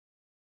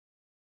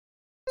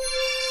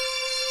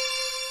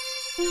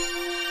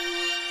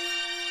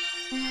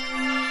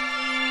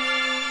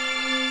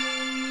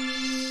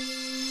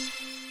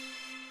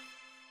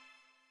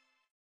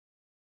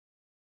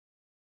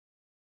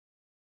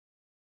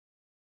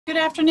Good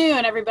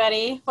afternoon,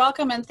 everybody.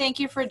 Welcome and thank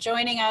you for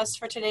joining us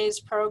for today's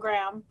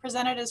program,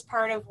 presented as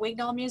part of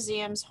Wignall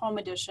Museum's Home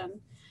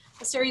Edition,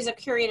 a series of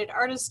curated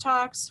artist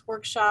talks,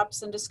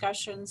 workshops, and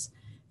discussions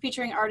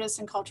featuring artists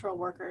and cultural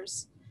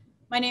workers.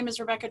 My name is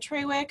Rebecca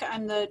Treywick.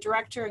 I'm the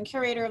director and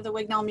curator of the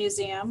Wignall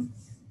Museum.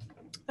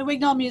 The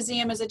Wignall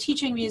Museum is a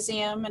teaching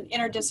museum and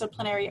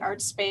interdisciplinary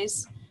art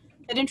space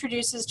that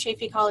introduces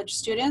Chaffey College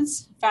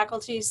students,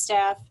 faculty,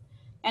 staff,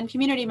 and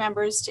community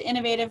members to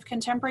innovative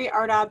contemporary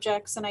art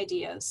objects and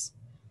ideas.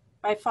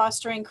 By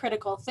fostering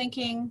critical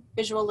thinking,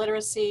 visual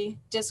literacy,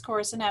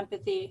 discourse, and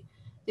empathy,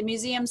 the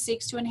museum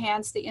seeks to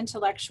enhance the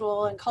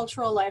intellectual and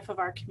cultural life of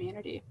our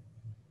community.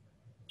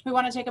 We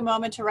want to take a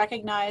moment to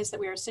recognize that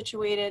we are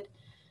situated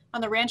on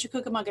the Rancho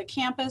Cucamonga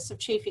campus of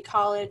Chaffey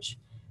College,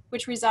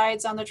 which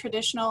resides on the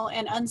traditional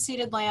and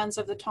unceded lands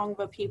of the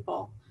Tongva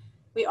people.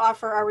 We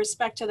offer our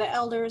respect to the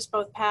elders,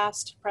 both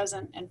past,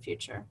 present, and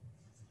future.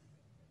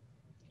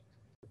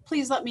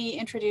 Please let me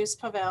introduce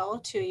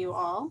Pável to you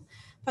all.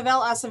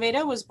 Pável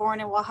Acevedo was born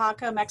in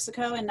Oaxaca,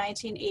 Mexico in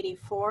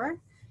 1984.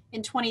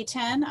 In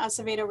 2010,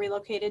 Acevedo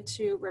relocated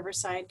to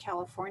Riverside,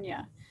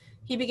 California.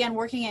 He began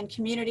working in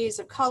communities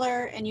of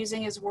color and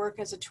using his work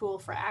as a tool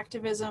for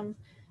activism,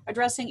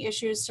 addressing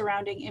issues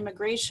surrounding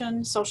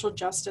immigration, social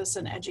justice,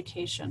 and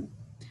education.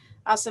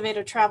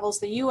 Acevedo travels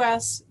the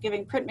US,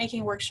 giving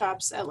printmaking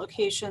workshops at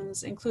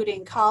locations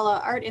including Kala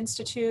Art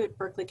Institute,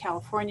 Berkeley,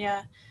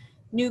 California,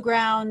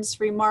 Newgrounds,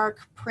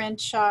 Remark Print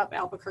Shop,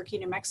 Albuquerque,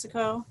 New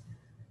Mexico,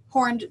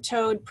 Horned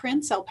Toad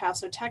Prints, El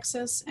Paso,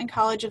 Texas, and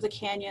College of the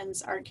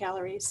Canyons Art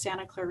Gallery,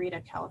 Santa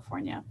Clarita,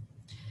 California.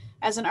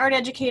 As an art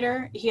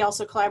educator, he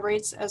also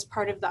collaborates as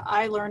part of the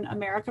I Learn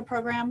America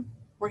program,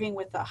 working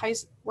with high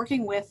school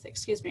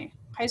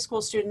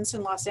students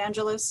in Los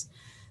Angeles,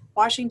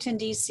 Washington,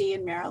 D.C.,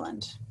 and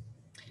Maryland.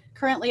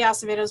 Currently,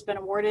 Acevedo has been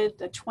awarded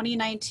the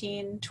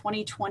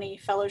 2019-2020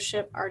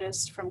 Fellowship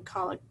Artist from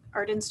Kala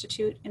Art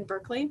Institute in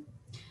Berkeley,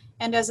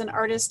 and as an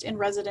artist in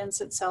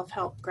residence at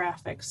Self-Help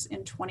Graphics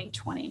in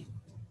 2020.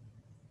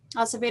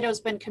 Acevedo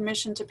has been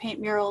commissioned to paint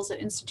murals at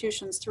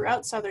institutions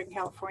throughout Southern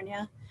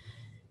California.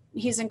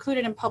 He's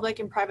included in public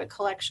and private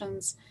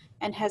collections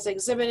and has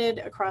exhibited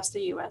across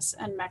the US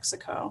and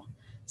Mexico.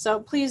 So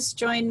please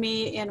join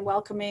me in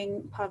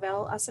welcoming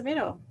Pável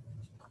Acevedo.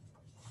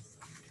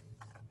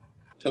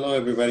 Hello,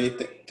 everybody.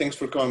 Thanks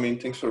for coming.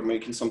 Thanks for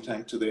making some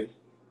time today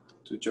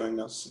to join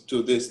us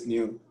to this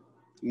new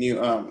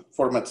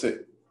format.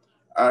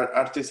 Our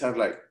artists are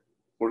like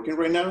working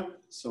right now,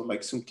 so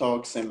like some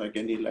talks and like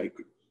any like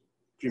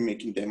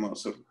pre-making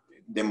demos or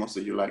demos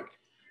that you like.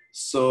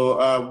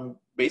 So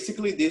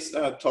basically, this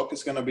talk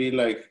is gonna be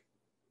like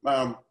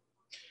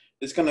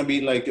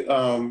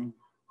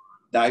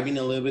diving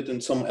a little bit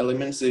in some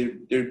elements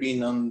that they're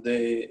being on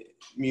the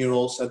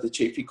murals at the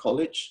Chaffey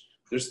College.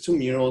 There's two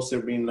murals that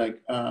are being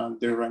like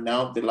there right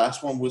now. The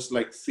last one was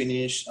like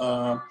finished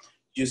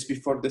just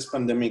before this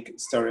pandemic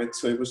started,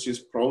 so it was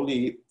just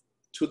probably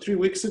 2-3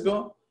 weeks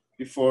ago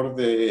before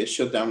the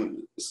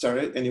shutdown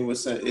started, and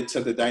it's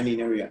at the dining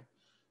area.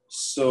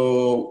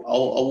 So I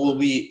will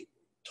be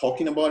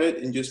talking about it,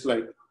 and just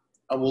like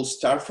I will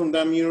start from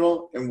that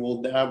mural, and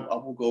I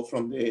will go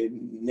from the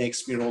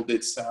next mural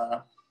that's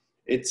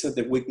it's at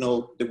the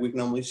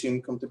Wignall Museum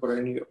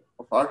Contemporary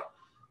of Art.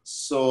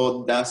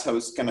 So that's how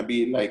it's gonna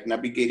be like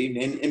navigating.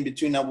 And in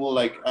between, I will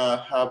like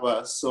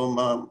have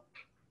some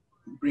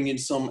bring in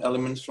some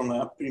elements from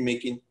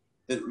pre-making.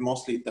 That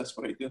mostly that's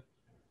what I do.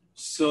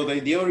 So the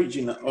idea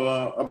origin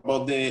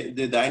about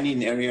the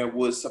dining area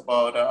was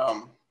about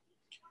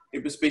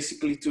it was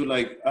basically to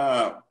like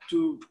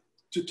to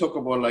talk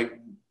about like,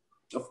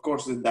 of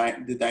course,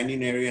 the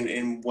dining area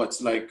and what's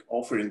like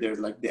offering there,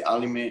 like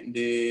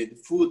the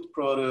food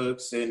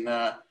products and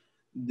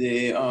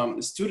the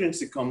students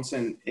that comes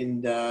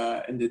in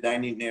the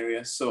dining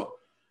area. So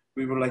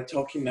we were like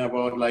talking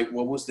about like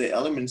what was the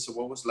elements or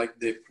what was like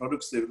the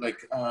products that like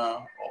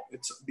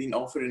it's being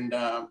offered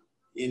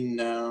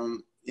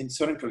in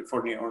Southern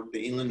California or the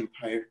Inland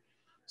Empire.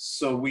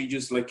 So we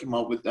just like came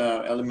up with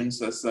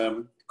elements as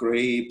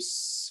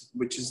grapes,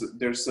 which is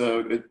there's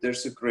a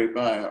grape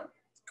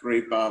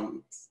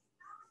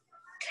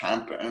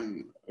camp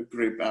and a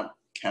grape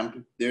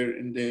camp there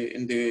in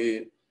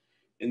the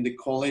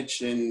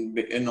college,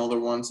 and other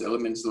ones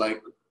elements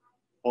like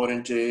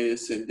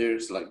oranges, and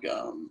there's like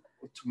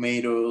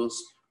tomatoes,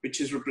 which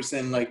is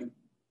represent like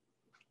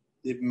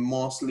the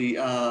mostly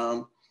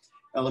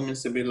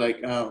elements that be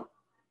like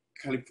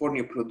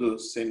California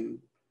produce, and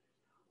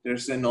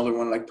there's another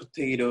one like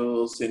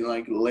potatoes and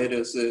like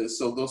lettuces.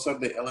 So those are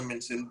the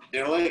elements, and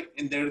they're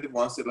the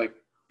ones that like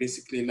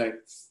basically like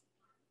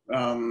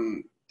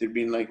they've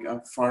been like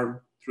farmed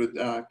through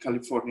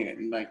California,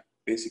 and like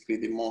basically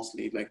they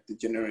mostly like the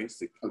generates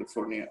the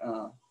California.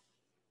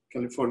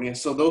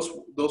 So those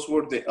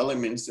were the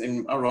elements,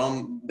 and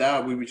around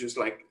that we would just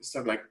like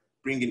start like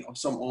bringing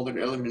some other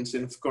elements,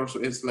 and of course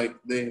it's like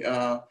the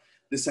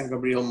San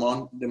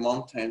Gabriel the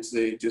mountains.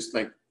 They just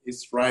like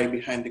it's right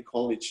behind the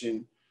college,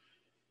 and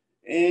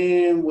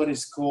what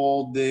is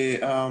called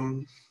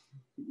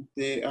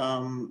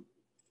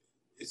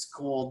it's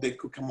called the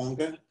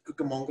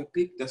Cucamonga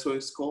Peak. That's what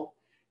it's called.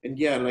 And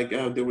yeah, like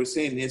they were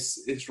saying,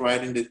 it's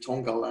right in the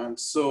Tonga land.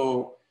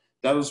 So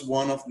that was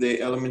one of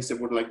the elements that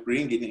were like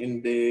bringing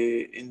in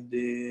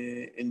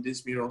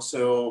this mural.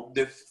 So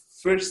the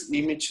first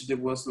image that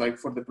was like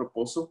for the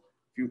proposal,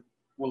 if you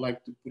would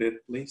like to put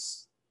it,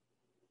 please.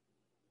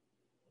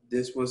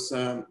 This was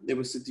there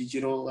was a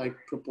digital like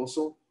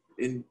proposal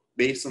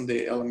based on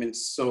the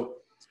elements. So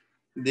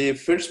the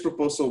first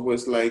proposal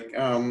was like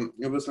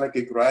it was like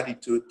a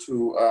gratitude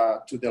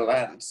to the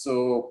land.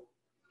 So,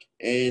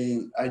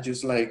 and I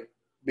just like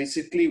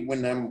basically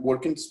when I'm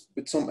working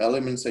with some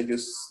elements, I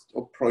just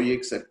or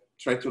projects, I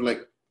try to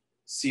like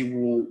see,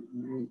 well,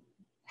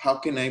 how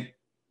can I,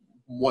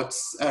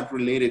 what's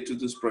related to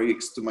those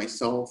projects to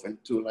myself and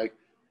to like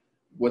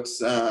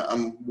what's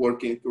I'm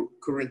working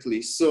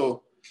currently.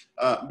 So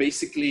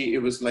basically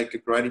it was like a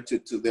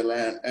gratitude to the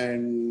land,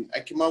 and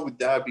I came up with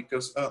that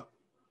because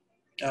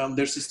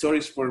there's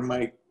stories where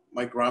my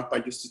grandpa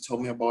used to tell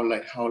me about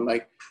like how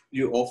like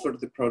you offer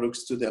the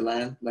products to the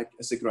land like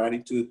as a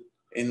gratitude,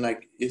 and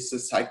like it's a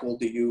cycle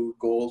that you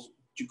go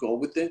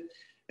with it,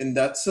 and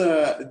that's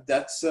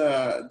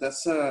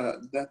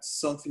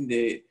something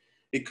that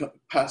it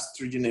passed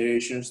through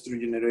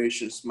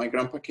generations. My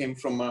grandpa came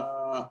from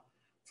a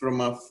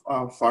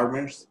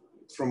farmer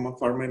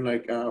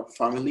like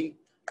family,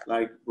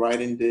 like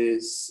right in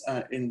this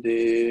in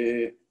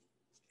the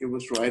it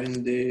was right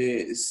in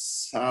the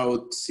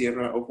South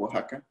Sierra of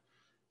Oaxaca.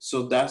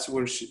 So that's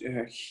where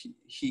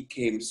he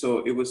came.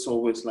 So it was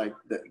always like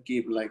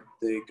give like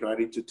the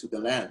gratitude to the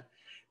land.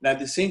 And at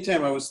the same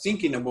time, I was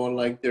thinking about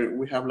like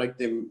we have like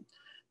the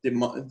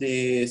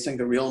San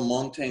Gabriel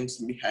Mountains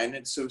behind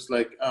it. So it's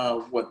like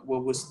what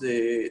was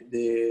the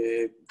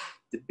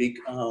big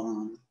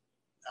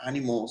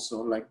animals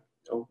or like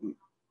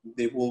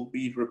they will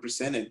be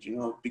represented, you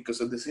know,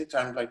 because at the same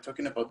time, like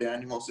talking about the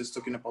animals is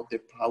talking about the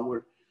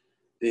power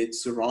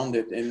it's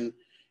surrounded, and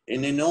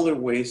in other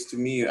ways to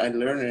me I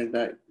learned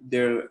that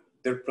they're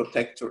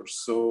protectors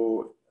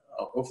so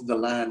of the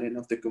land and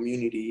of the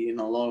community, and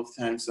a lot of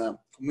times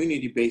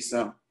community based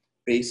on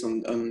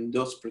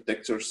those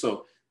protectors.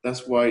 So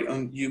that's why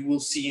you will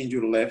see in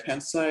your left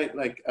hand side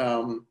like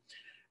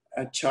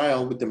a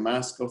child with the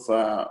mask of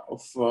a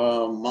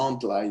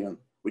mountain lion,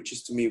 which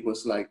is to me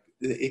was like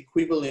the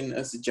equivalent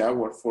as a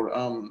jaguar for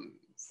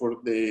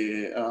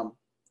the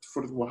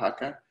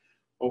Oaxaca,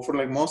 or for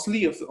like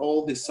mostly of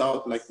all the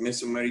South, like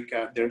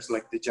Mesoamerica, there's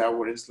like the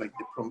jaguar is like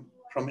the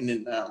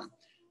prominent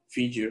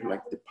figure,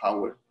 like the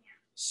power.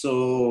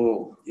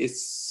 So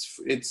it's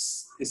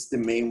the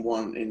main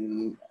one.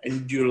 In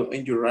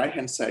your right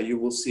hand side, you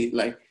will see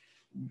like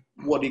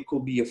what it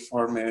could be a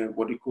farmer,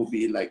 what it could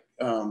be like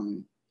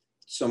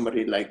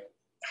somebody like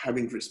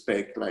having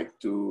respect like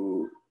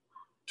to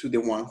the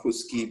one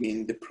who's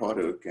giving the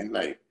product and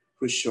like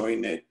who's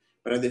showing it.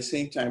 But at the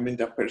same time, when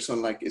that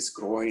person like is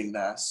growing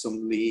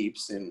some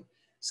leaves, and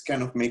it's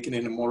kind of making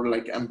it more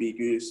like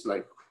ambiguous,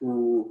 like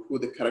who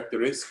the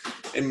character is.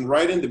 And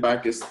right in the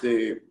back is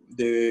the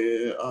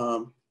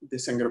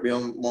San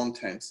Gabriel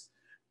Mountains.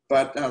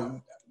 But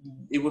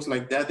it was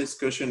like that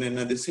discussion, and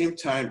at the same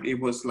time, it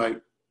was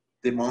like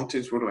the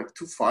mountains were like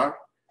too far,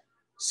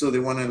 so they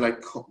want to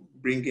like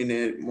bringing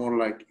it more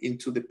like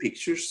into the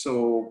picture.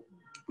 So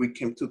we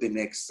came to the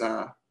next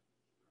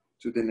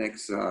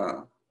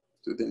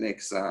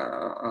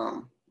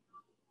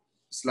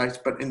slides.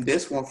 But in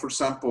this one, for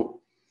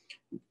example,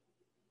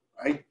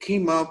 I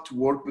came out to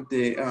work with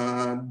the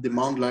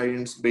mountain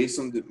lions based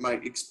on my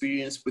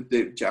experience with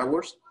the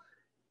jaguars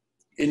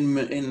in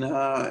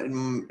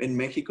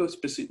Mexico,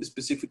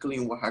 specifically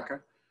in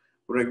Oaxaca,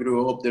 where I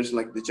grew up. There's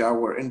like the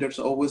jaguar, and there's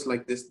always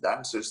like this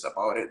dancers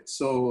about it.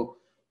 So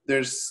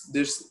there's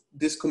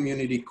this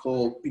community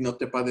called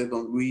Pinotepa de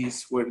Don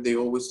Luis, where they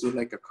always do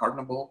like a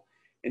carnival,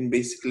 and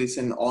basically it's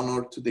an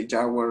honor to the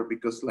jaguar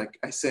because, like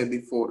I said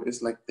before,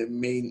 it's like the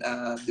main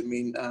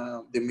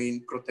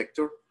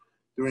protector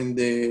during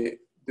the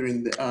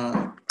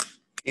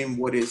in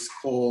what is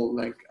called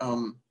like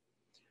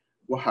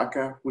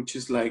Oaxaca, which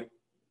is like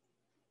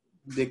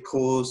the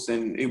coast,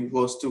 and it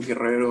goes to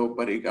Guerrero,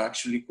 but it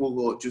actually could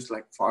go just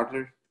like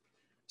farther.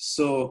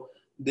 So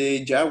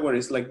the jaguar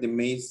is like the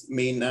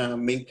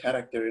main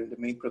character and the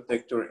main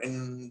protector,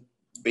 and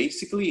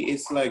basically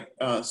it's like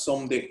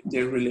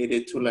they're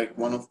related to like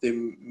one of the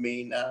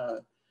main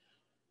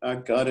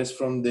goddess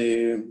from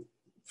the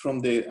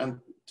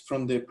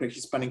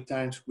pre-Hispanic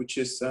times, which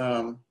is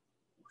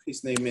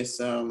his name is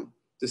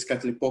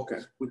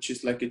Tezcatlipoca, which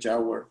is like a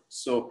jaguar.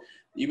 So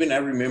even I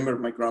remember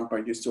my grandpa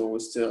used to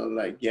always tell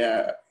like,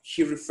 yeah,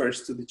 he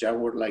refers to the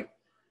jaguar like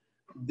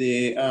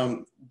the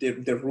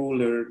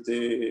ruler,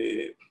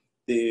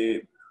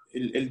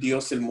 el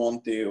Dios del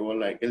Monte, or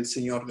like el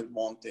Señor del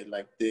Monte,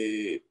 like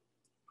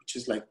which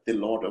is like the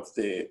Lord of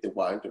the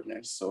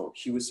wilderness. So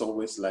he was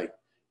always like,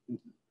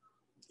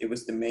 it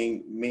was the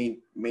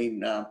main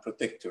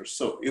protector.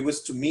 So it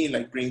was to me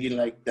like bringing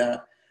like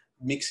that,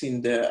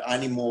 mixing the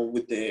animal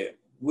with the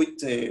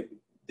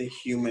the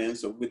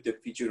humans or with the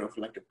figure of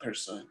like a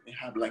person. They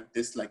have like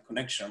this like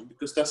connection,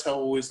 because that's how I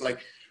always like,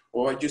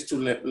 or I used to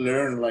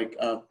learn like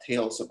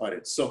tales about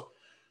it. So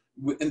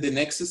in the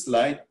next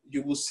slide,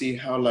 you will see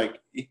how like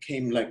it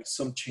came like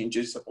some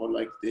changes about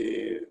like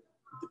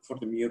for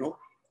the mural.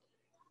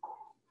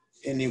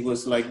 And it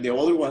was like the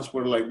other ones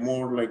were like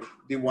more like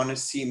they want to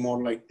see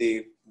more like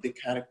the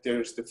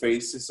characters, the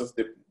faces of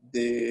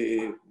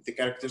the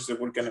characters that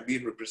were gonna be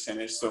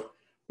represented. So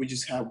we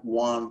just have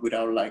one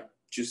without like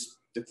just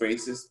the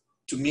faces.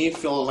 To me, it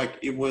felt like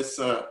it was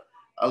a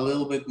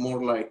little bit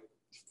more like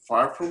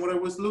far from what I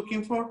was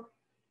looking for.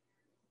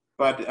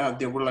 But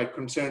they were like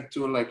concerned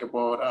too, like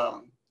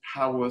about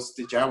how was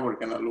the Jaguar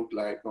gonna look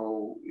like,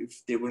 or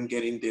if they weren't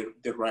getting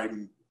the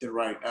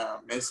right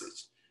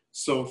message.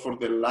 So for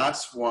the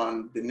last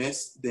one, the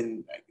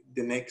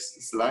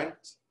next slide,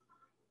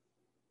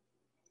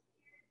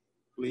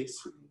 please.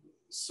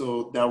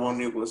 So that one,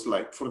 it was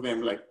like for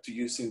them, like to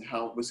using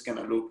how it was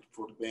gonna look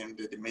for them,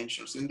 the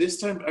dimensions. And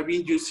this time I've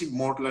been using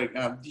more like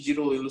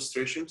digital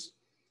illustrations.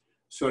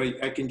 So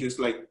I can just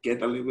like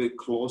get a little bit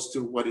close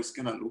to what it's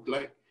gonna look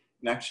like.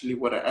 And actually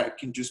what I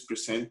can just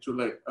present to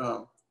like,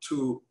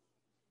 to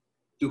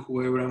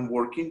whoever I'm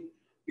working,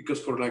 because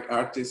for like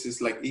artists,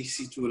 it's like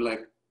easy to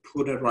like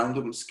put a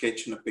random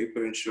sketch on a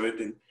paper and show it,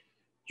 and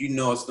you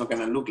know it's not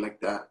gonna look like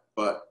that.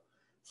 But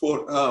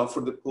for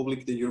the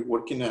public that you're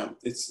working at,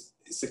 it's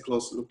a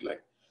close look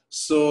like.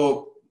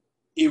 So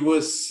it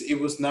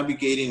was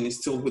navigating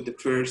still with the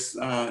first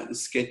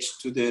sketch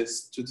to the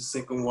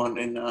second one,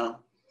 and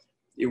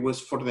it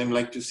was for them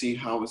like to see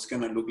how it's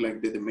gonna look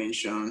like, the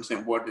dimensions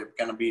and what they're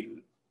gonna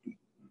be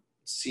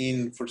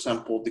seen. For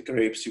example, the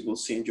grapes you will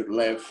see in your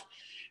left,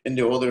 and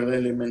the other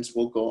elements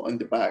will go on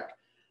the back.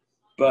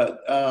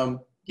 But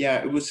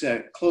yeah, it was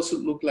a closer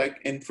look like.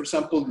 And for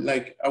example,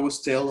 like I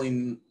was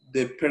telling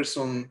the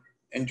person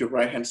in your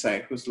right hand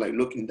side who's like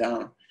looking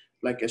down,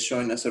 like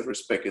showing us a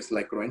respect, it's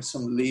like growing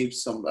some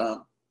leaves, some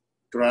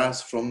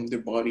grass from the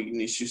body,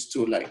 and it's just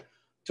to like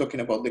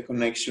talking about the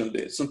connection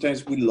that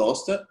sometimes we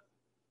lost it,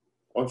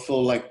 or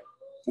feel like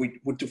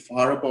we're too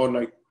far about,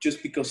 like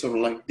just because of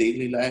like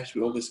daily lives,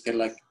 we always get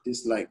like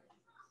this, like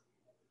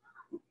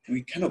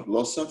we kind of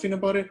lost something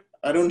about it.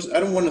 I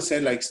don't want to say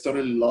like it's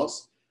totally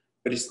lost,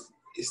 but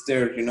it's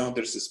there, you know,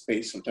 there's a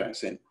space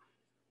sometimes, and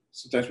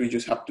sometimes we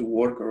just have to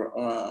work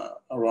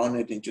around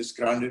it and just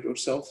ground it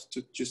ourselves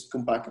to just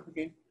come back up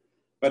again.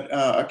 But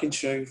I can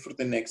show you for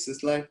the next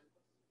slide.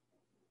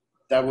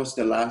 That was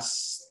the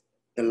last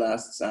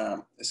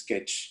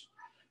sketch.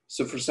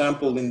 So for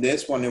example, in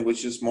this one, it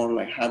was just more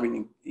like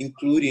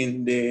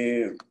including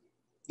the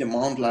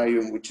mountain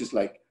lion, which is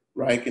like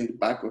right in the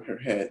back of her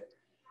head,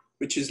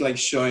 which is like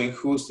showing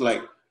who's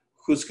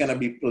gonna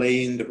be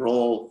playing the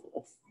role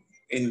of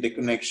in the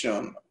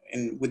connection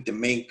and with the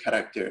main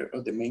character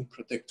or the main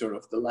protector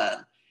of the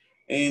land.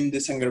 And the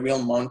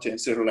Sangarbil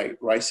Mountains are like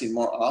rising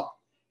more up.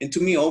 And to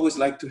me, I always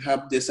like to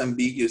have this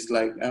ambiguous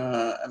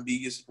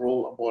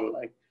role about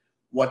like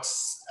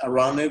what's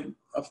around it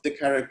of the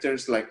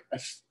characters. Like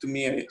to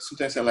me,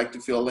 sometimes I like to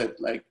feel it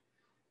like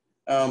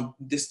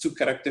these two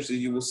characters that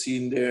you will see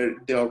in there,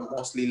 they are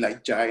mostly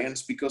like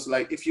giants, because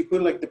like if you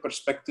put like the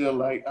perspective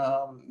like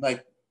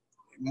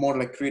more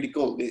like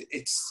critical,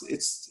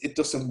 it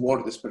doesn't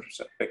work this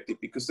perspective,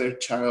 because they're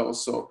child.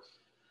 So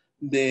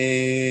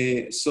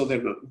the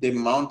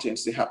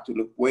mountains, they have to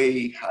look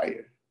way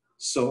higher.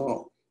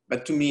 So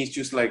but to me it's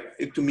just like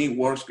to me it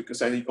works,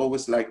 because I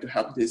always like to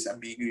have this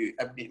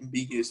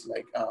ambiguous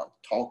like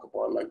talk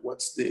about like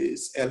what's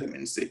these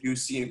elements that you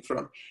see in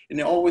front.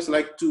 And I always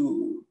like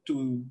to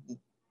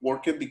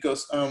work it,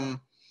 because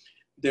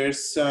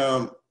there's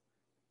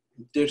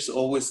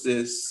always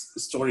this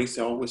stories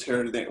I always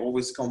heard, they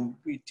always come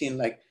within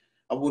like,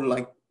 I would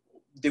like,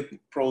 they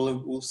probably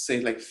will say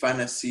like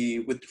fantasy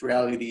with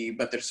reality,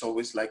 but there's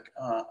always like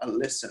a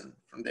lesson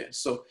from there.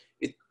 So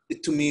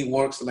it to me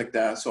works like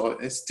that. So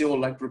it's still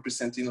like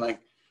representing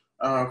like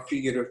a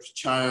figure of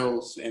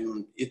child,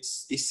 and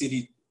it's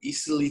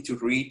easily to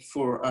read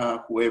for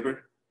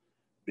whoever.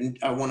 And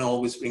I want to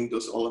always bring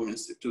those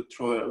elements to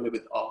throw it a little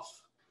bit off.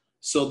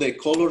 So the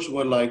colors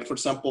were like, for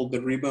example,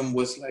 the ribbon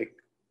was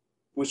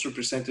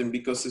represented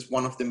because it's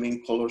one of the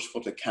main colors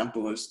for the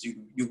campus.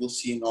 You will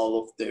see in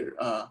all of their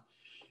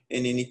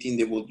and anything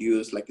they will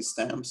use like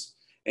stamps.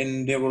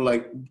 And they were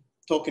like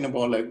talking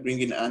about like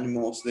bringing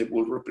animals that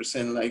will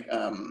represent like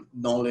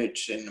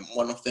knowledge, and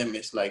one of them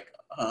is like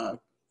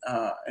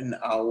an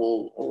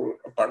owl, or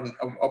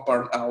a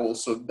barn owl.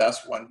 So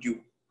that's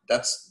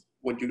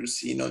what you're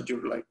seeing on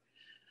your like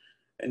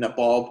in a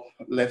bulb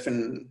left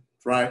and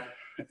right.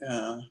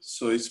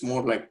 So it's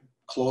more like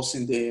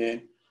closing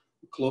the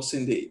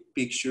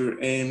picture.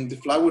 And the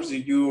flowers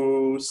that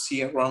you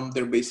see around,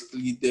 they're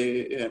basically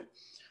the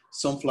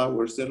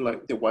sunflowers. They're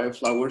like the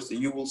wildflowers that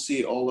you will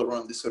see all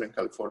around the Southern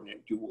California.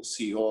 You will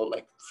see all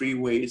like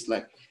freeways,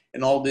 like,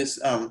 and all this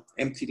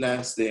empty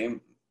lands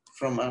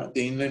from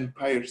the Inland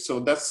Empire. So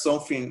that's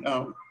something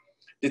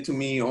that to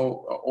me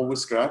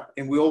always grab,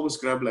 and we always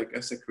grab like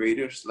as a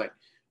creators, like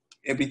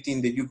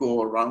everything that you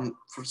go around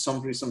for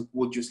some reason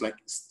will just like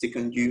stick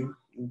on you.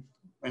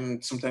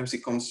 And sometimes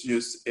it comes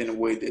just in a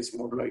way that's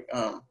more like,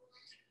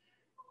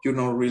 you're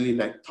not really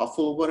like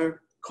thoughtful or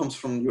whatever, comes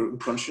from your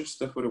unconscious.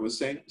 That's what I was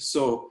saying.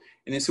 So,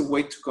 and it's a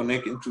way to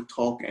connect and to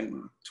talk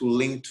and to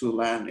link to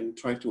land and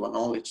try to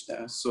acknowledge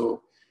that.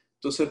 So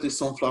those are the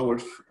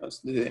sunflowers,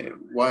 the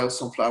wild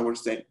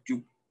sunflowers that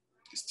you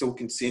still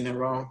can see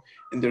around.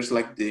 And there's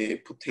like the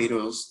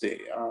potatoes, they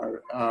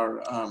are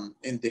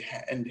in the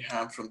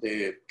hand from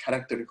the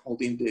character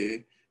holding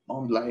the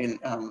Mount Lion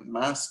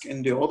mask.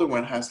 And the other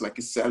one has like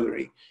a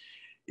celery.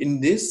 In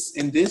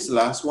this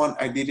last one,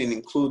 I didn't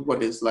include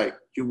what is like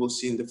you will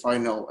see in the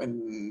final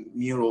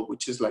mural,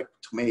 which is like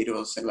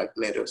tomatoes and like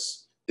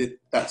lettuce.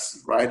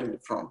 That's right in the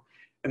front,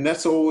 and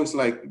that's always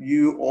like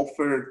you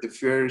offer the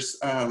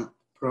first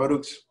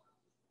products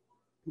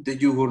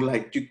that you would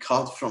like you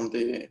cut from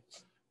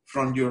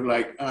your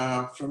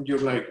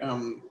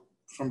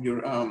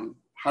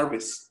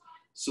harvest.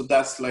 So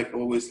that's like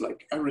always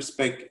like a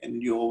respect,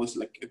 and you always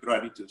like a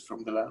gratitude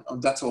from the land.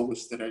 And that's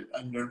always that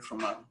I learned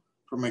from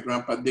my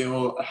grandpa. They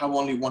all have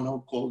only one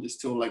uncle that's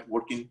still like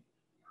working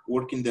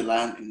the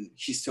land, and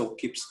he still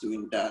keeps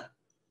doing the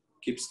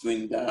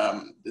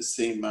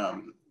same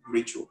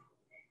ritual.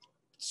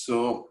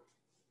 So,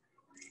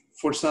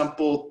 for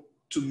example,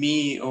 to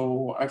me,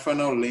 I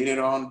found out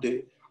later on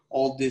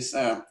all these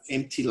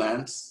empty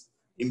lands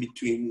in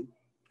between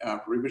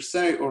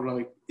Riverside or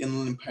like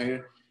Inland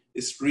Empire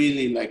is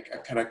really like a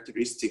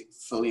characteristic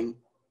feeling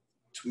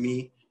to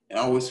me. And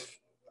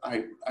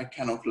I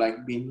kind of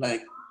like being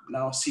like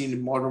now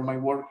seeing more of my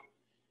work.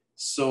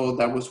 So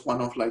that was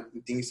one of like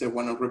the things I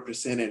want to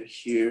represent it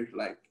here.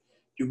 Like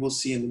you will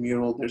see in the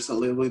mural, there's a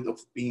little bit of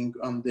pink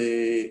on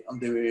the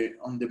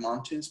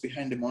mountains,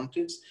 behind the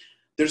mountains.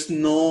 There's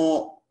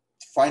no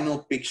final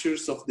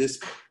pictures of this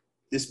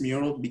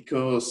mural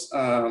because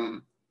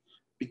of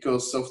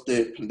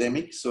the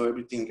pandemic. So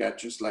everything got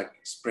just like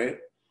spread.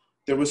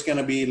 There was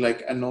gonna be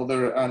like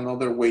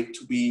another way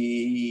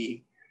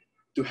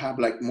to have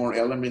like more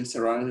elements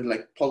around it,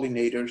 like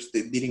pollinators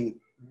that didn't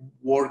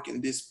work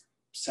in this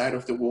side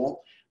of the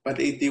wall, but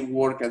it did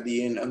work at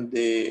the end on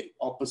the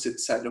opposite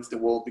side of the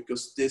wall,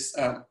 because this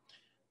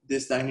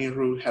dining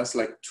room has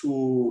like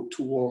two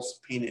walls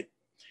painted.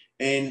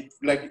 And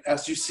like,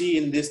 as you see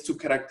in these two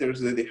characters,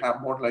 that they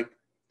have more like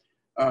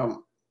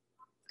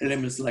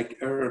elements like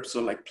herbs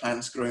or like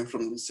plants growing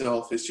from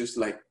themselves. It's just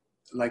like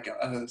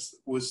I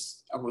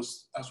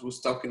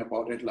was talking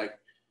about it, like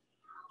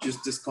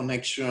just this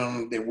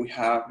connection that we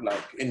have,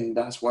 like, and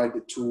that's why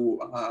the two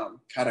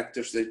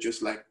characters, they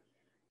just like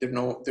they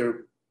don't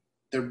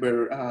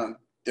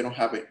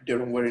have it, they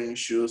don't wear any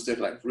shoes, they're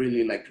like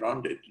really like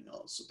grounded, you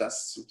know. So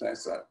that's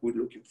sometimes we're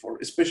looking for,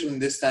 especially in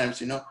these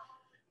times, you know.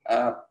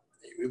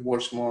 It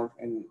works more,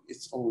 and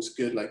it's always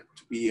good like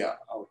to be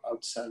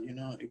outside, you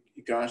know.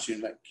 It grounds you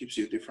and like gives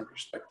you a different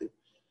perspective.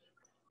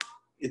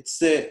 It's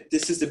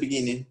this is the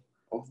beginning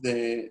of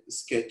the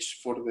sketch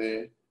for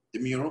the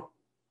mural,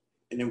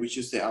 and then we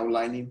just the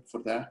outlining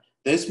for that.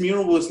 This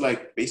mural was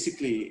like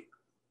basically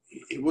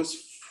it was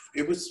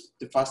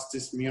the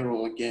fastest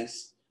mural, I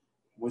guess.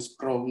 Was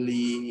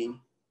probably,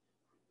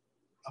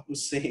 I would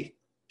say,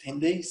 10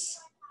 days.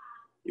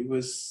 It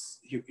was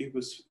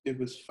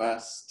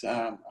fast.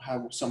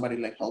 Have somebody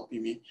like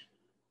helping me.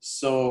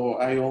 So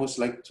I always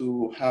like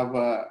to have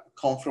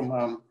come from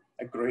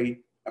a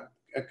great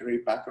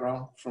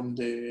background from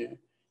the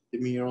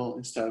mural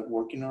and start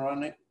working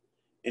around it,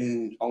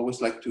 and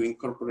always like to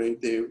incorporate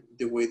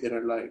the way that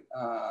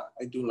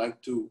I do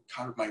like to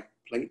carve my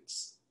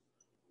plates.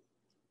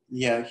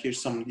 Yeah,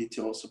 here's some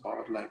details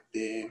about like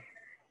the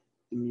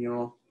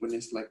mural when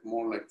it's like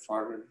more like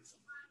farther.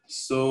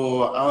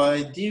 So our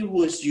idea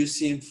was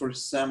using, for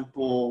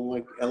example,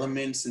 like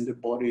elements in the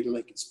body,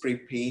 like spray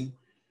paint.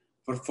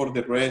 For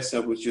the rest, I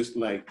was just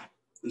like,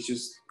 it's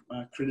just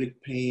acrylic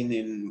paint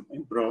and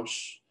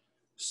brush.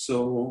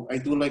 So I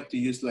do like to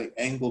use like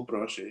angle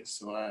brushes.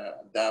 So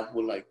that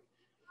will like,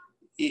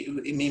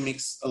 it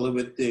mimics a little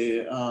bit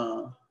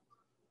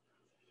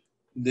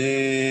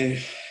the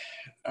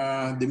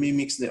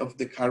mimics of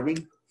the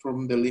carving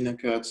from the lina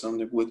cuts on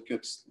the wood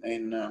cuts.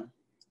 And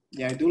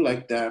yeah, I do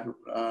like that,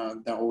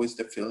 that always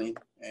the feeling.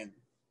 And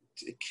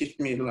it keeps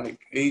me like,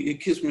 it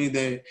gives me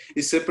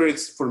it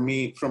separates from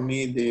me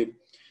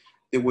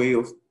the way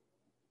of,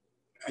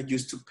 I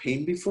used to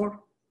paint before.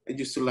 I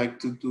used to like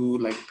to do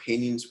like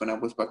paintings when I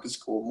was back at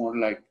school, more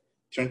like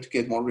trying to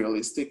get more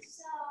realistic,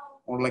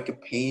 more like a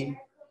paint.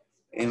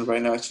 And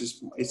right now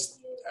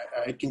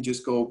I can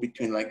just go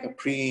between like a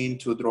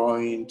print to a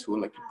drawing to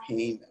like a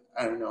paint.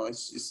 I don't know,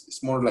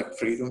 it's more like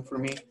freedom for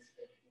me.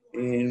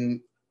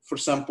 And for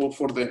example,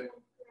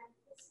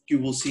 you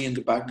will see in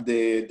the back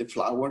the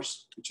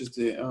flowers, which is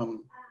the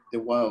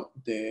wild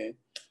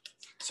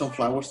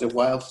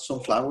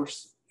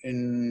sunflowers.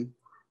 And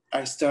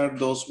I start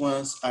those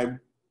ones. I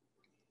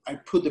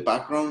put that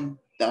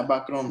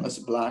background as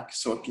black,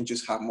 so I can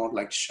just have more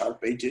like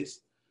sharp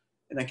edges,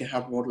 and I can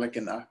have more like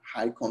a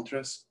high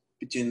contrast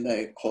between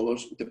the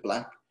colors with the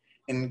black,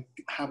 and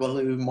have a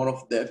little bit more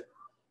of depth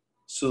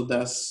So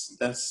that's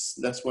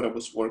what I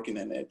was working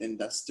on it, and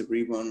that's the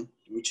ribbon,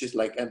 which is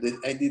like I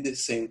did the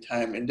same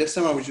time, and this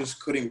time I was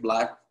just cutting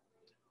black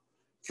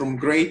from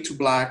gray to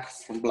black,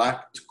 from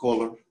black to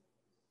color,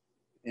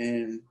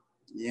 and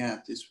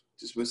yeah, this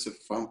was a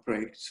fun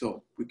project.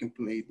 So we can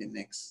play the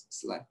next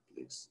slide,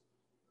 please.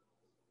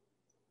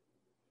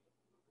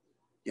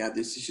 Yeah,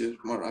 this is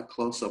just more a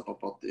close up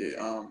about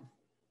the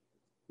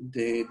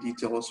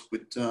details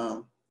with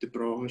the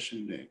brush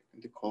and the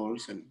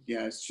colors, and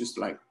yeah, it's just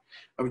like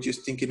I was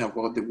just thinking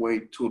about the way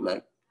to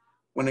like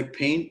when I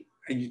paint,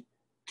 I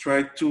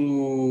try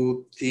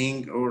to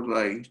think or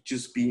like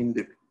just be in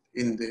the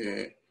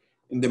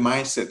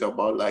mindset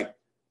about like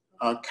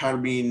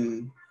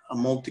carving a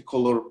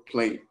multicolor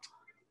plate.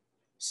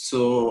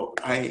 So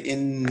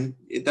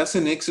that's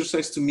an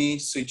exercise to me.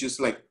 So it just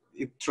like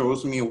it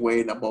throws me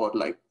away about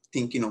like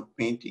thinking of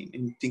painting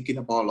and thinking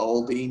about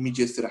all the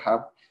images that I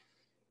have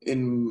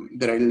and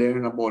that I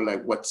learn about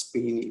like what's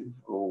painting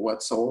or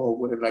what's all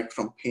what I like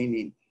from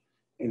painting,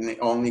 and it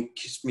only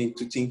keeps me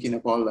to thinking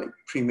about like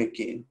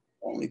pre-making.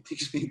 Only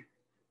teaches me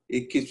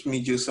it keeps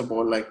me just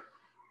about like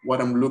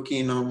what I'm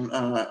looking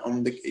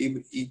on the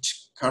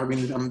each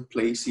carving that I'm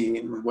placing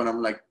and what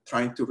I'm like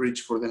trying to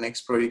reach for the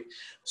next project.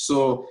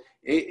 So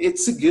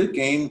it's a good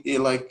game.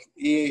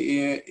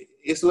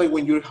 It's like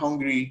when you're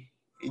hungry,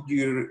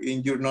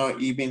 you're not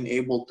even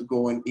able to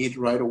go and eat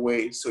right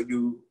away. So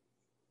you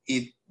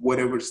eat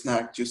whatever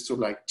snack just to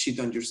like cheat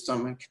on your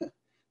stomach.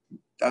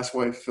 That's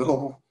why I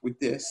feel with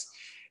this,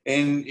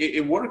 and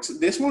it works.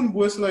 This one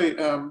was like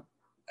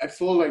I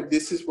feel like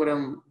this is what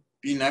I'm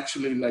being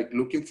actually like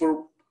looking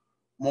for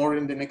more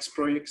in the next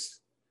projects.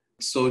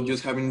 So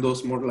just having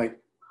those more like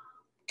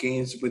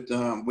games with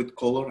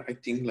color, I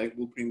think like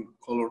will bring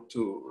color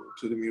to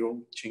the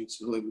mural,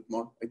 change a little bit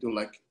more. I do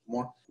like it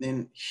more.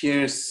 Then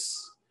here's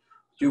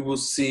you will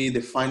see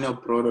the final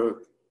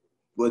product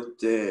with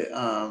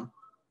the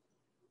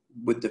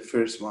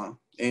first one,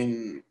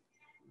 and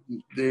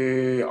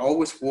they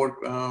always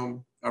work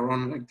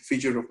around like the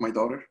figure of my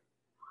daughter.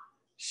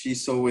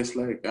 She's always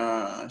like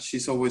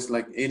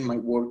in my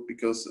work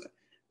because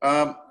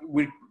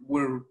we're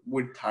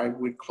tied,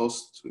 we're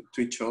close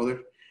to each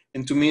other,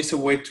 and to me it's a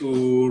way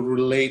to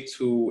relate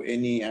to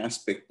any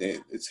aspect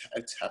that it's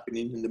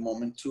happening in the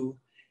moment too,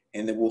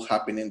 and it will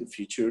happen in the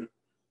future,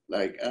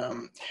 like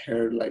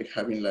her like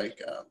having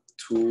like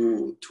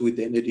two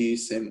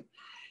identities, and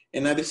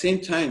at the same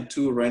time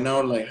too right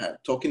now like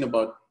talking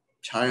about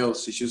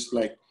Childs is just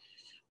like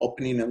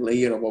opening a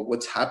layer about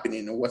what's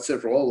happening and what's the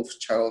role of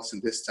Childs in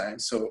this time.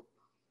 So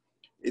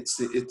it's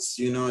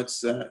you know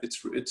it's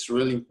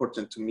really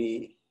important to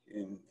me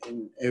in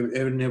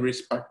every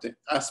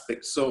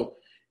aspect. So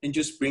and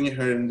just bringing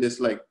her in this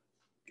like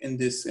in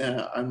this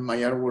and my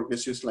artwork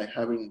is just like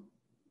having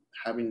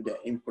the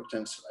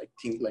importance I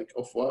think like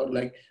of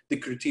like the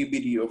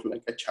creativity of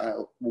like a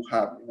child will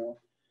have, you know,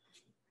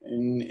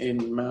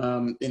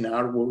 in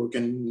artwork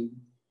and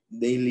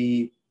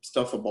daily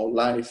stuff about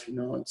life, you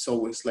know. It's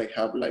always like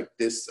have like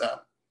this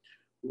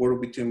work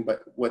between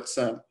but what's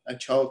a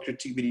child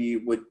creativity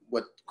with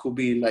what could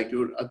be like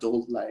your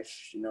adult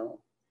life, you know.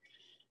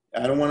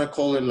 I don't want to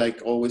call it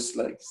like always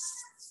like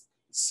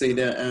say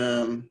that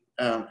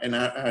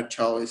a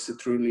child is a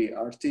truly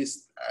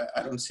artist.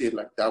 I don't see it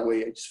like that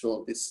way. I just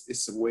feel this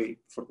is a way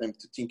for them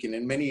to think in.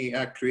 And many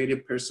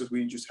creative persons,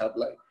 we just have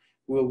like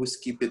we always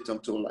keep it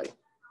until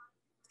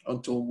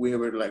we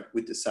ever like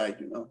we decide,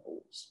 you know,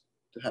 always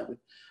to have it.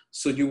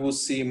 So you will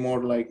see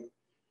more like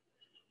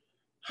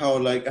how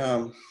like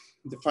the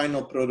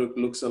final product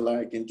looks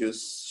alike, and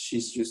just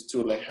she's used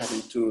to like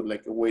having to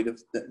like a weight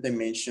of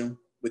dimension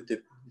with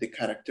the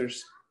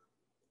characters.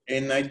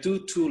 And I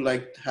do too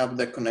like have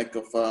that connect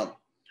of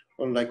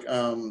or like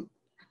a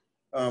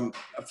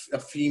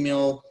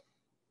female,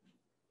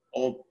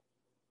 or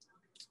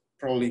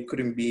probably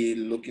couldn't be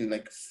looking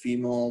like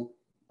female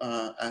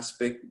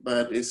aspect,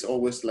 but it's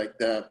always like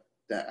the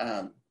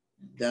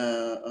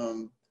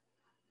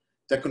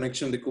that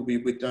connection that could be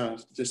with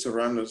the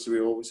surroundings. We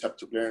always have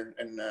to learn,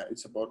 and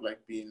it's about like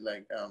being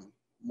like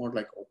more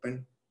like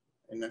open.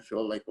 And I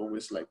feel like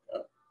always like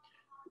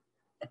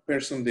a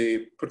person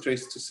they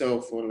portrays to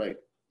self or like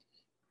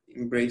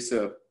embrace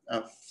a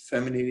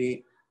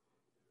femininity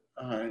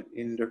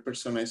in their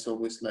persona is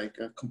always like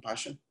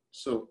compassion.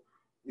 So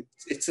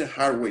it's a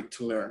hard way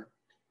to learn.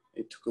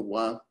 It took a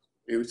while.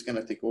 It was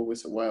gonna take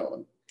always a while,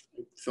 and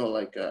I feel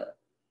like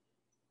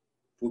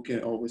we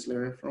can always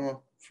learn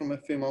from a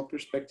female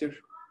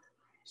perspective.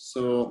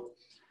 So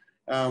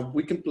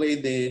we can play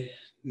the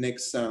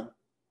next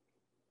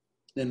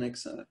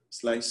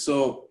slide.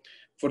 So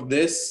for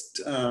this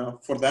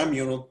for that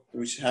mural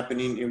which is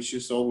happening, it was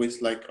just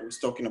always like I was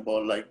talking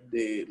about like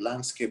the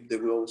landscape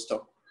that we always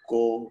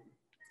go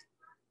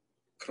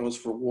cross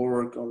for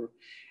work or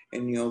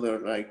any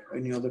other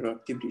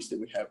activities that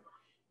we have.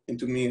 And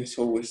to me, it's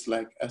always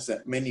like as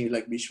many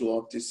like visual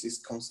artists, it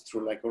comes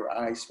through like our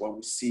eyes, what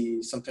we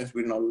see. Sometimes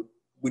we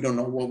don't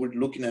know what we're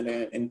looking at,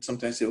 and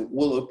sometimes it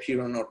will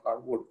appear on our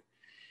artwork.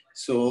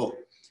 So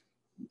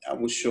I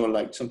will show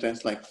like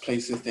sometimes like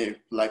places they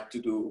like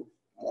to do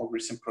more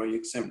recent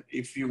projects. And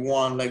if you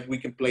want, like, we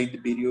can play the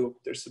video.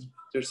 There's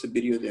a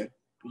video there.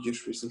 We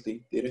just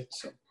recently did it,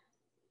 so.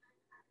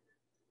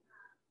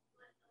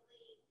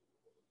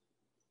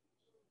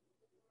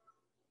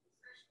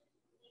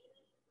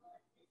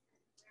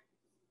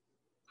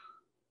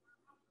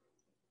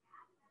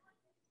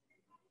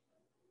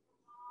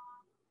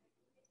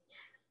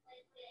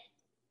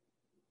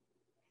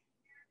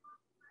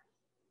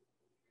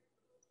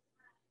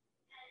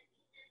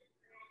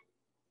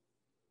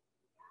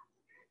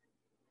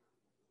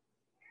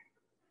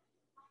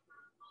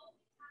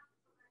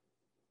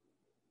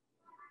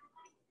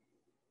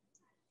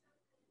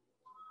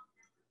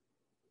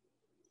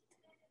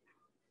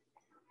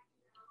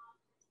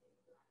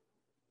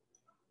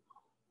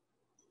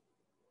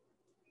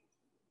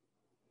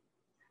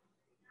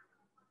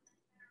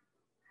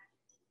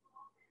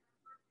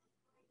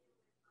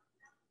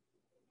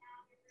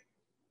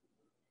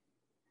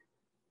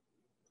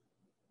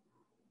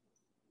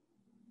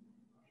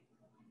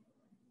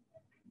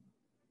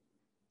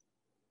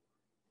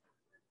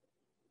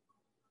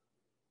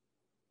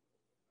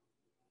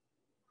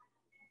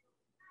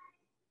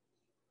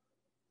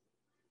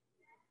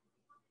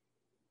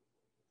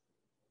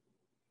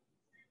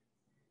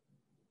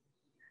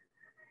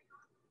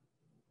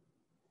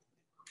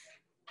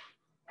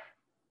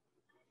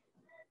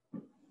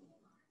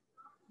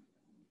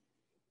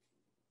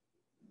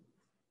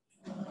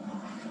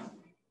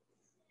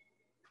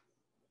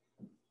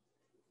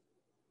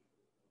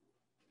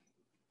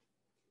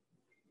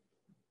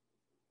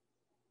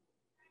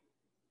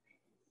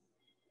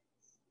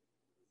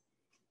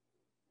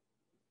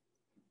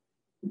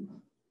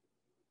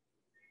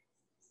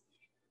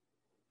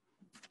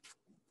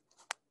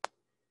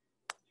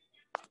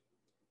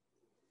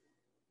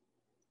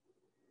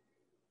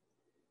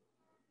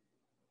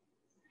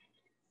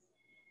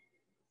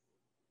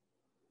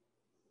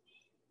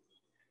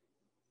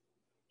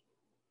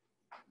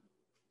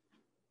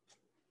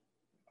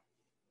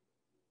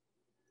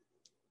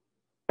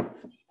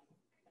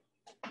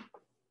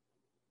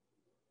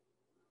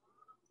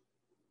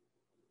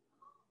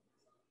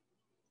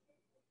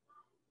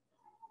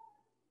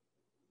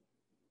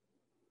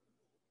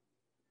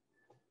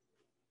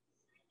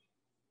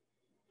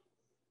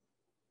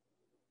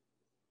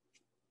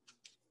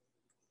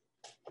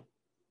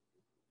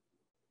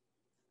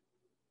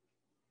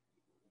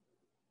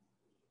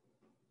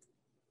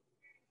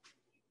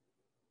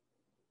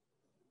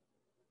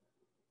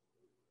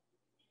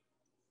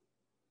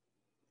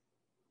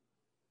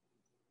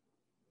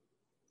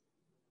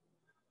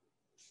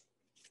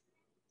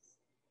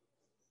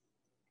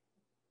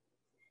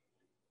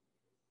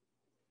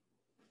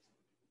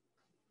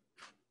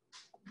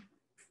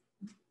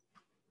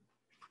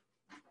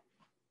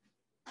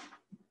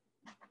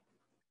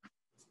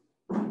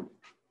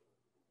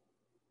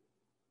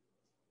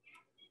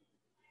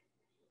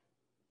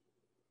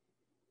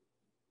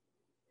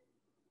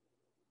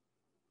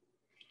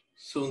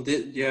 So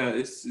yeah,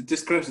 it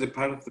describes the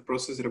part of the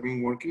process that I've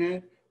been working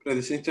at, but at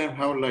the same time,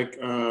 how like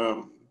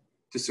the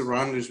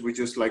surroundings, we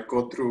just like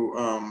go through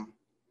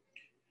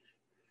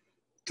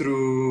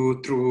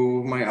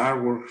my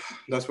artwork.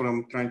 That's what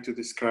I'm trying to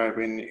describe,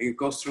 and it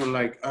goes through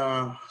like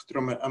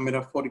through a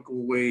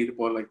metaphorical way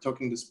about like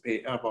talking to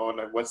space about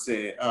like what's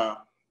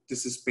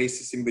this is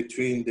spaces in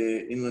between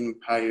the Inland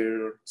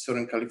Empire,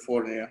 Southern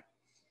California,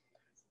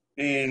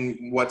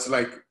 and what's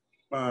like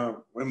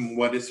and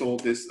what is all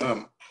this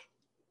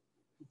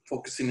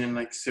focusing in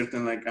like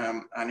certain like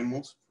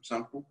animals, for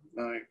example,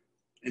 like,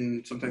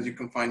 and sometimes you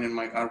can find in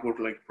my artwork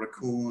like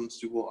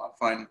raccoons. You will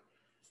find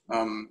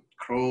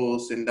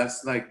crows, and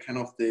that's like kind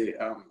of the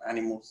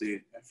animals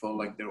that I feel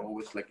like they're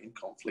always like in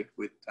conflict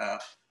with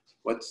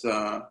what's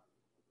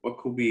what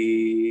could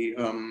be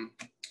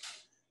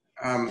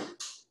a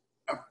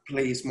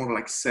place more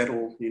like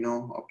settled, you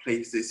know, a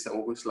place that's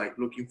always like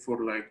looking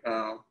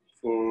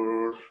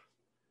for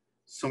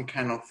some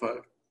kind of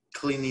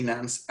cleaning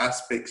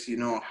aspects, you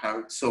know, how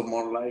it's so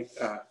more like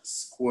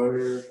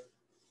square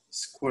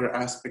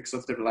aspects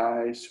of their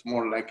lives,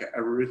 more like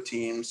a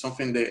routine,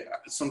 something that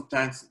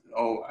sometimes,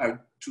 oh, I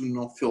do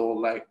not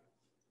feel like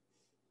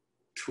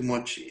too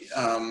much,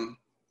 too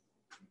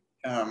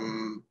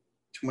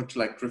much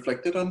like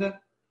reflected on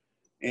that.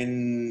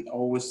 And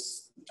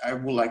always, I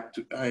like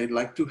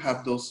to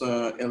have those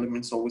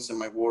elements always in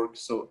my work.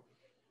 So,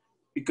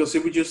 because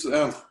it would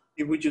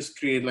just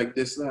create like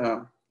this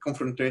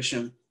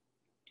confrontation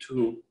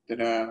to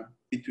that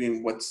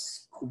between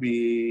what's could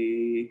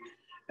be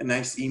a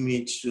nice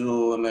image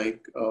or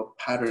like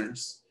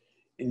patterns,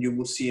 and you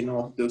will see in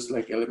all of those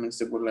like elements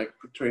that were like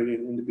portrayed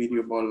in the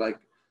video about like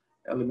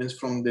elements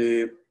from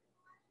the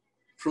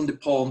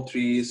palm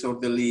trees or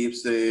the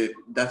leaves.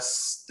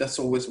 That's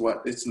always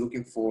what it's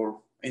looking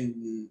for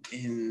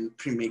in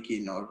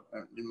pre-making or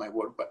in my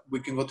work. But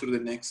we can go to the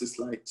next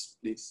slides,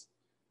 please.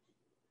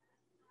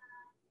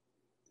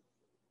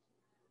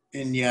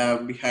 And yeah,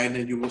 behind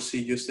it you will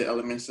see just the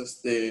elements as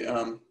the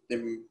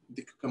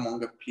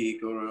Cucamonga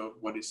Peak, or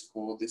what is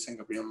called the San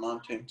Gabriel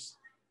Mountains.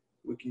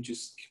 We can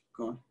just keep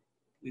going,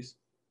 please.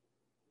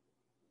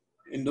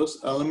 in those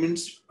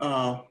elements,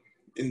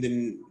 in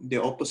the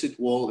opposite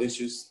wall is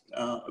just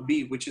a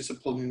bee, which is a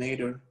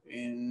pollinator,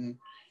 and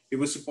I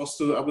was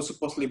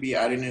supposedly be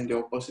adding in the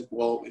opposite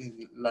wall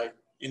in like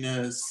in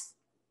a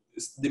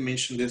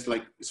dimension that's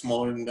like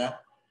smaller than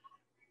that.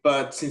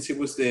 But since it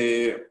was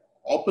the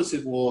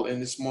opposite wall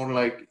and it's more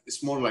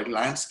like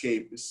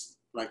landscape, it's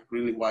like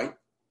really white.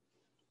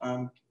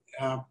 Um,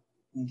 uh,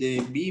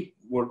 the bee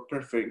worked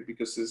perfect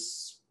because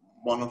it's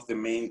one of the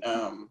main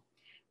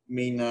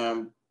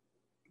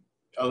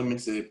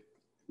elements that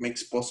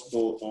makes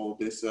possible all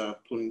this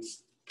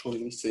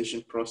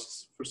pollination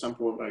process. For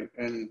example, like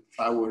and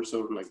flowers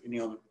or like any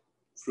other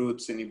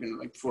fruits, and even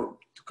like for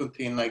to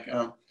contain like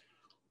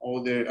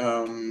all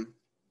the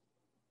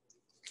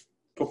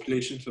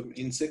populations of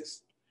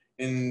insects.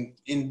 And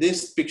in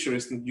this picture,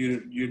 is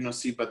you not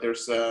see, but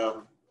there's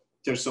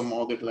some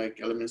other like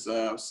elements.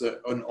 So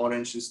on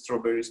orange is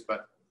strawberries,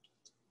 but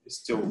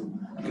still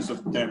because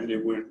of time they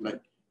were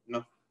like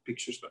not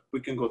pictures. But we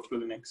can go through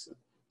the next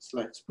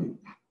slides.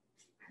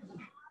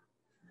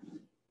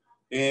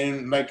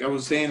 And like I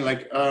was saying,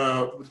 like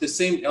the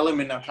same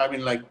element of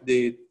having like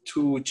the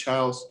two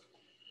childs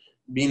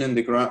being in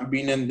the ground,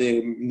 being in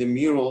the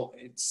mural,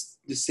 it's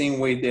the same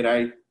way that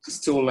I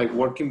still like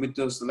working with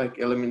those like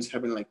elements,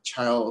 having like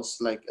childs,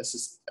 like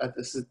as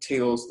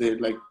tails, they're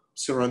like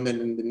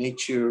surrounded in the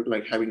nature,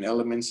 like having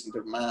elements in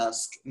their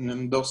mask, and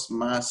then those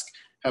masks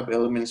have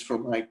elements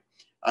from like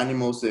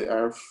animals that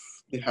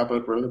have a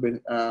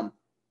relevant,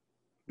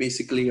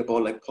 basically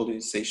about like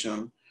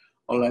pollination,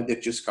 or like they're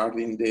just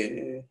guarding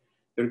the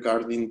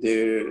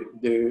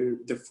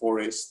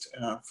forest.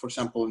 For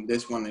example, in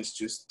this one is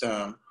just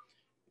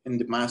in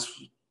the mask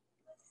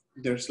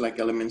there's like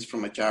elements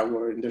from a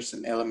jaguar, and there's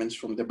an elements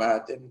from the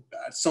bat, and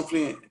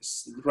something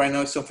right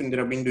now is something that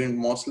I've been doing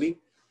mostly,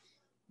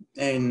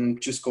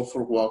 and just go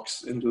for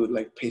walks and do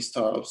like paste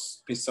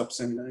stops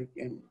and like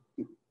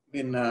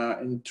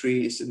in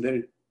trees, and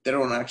they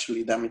don't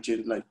actually damage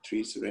it like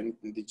trees or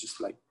anything. They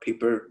just like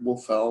paper will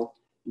fall,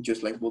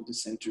 just like will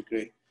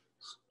disintegrate.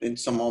 And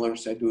some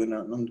others I do it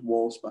on the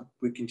walls, but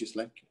we can just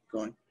like keep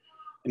going.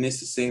 And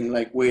it's the same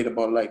like way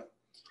about like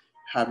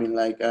having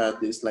like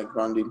this like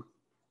grounding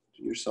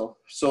to yourself.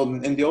 So,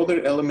 and the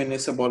other element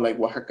is about like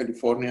Oaxaca,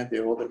 California.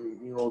 The other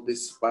mural,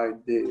 this by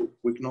the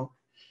Wignall,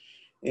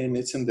 and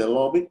it's in the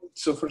lobby.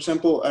 So for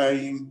example,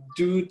 I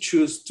do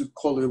choose to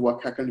call it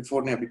Oaxaca,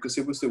 California because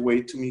it was the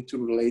way to me to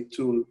relate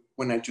to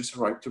when I just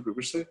arrived to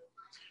Riverside.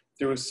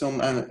 There was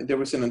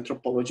an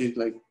anthropology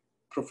like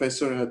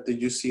professor at the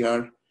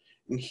UCR,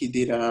 and he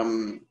did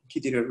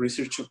a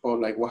research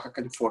about like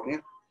Oaxaca,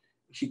 California.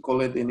 He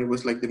called it, and it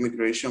was like the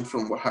migration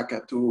from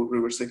Oaxaca to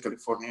Riverside,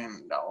 California,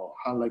 and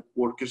how like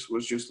workers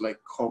was just like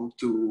come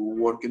to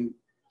work and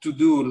to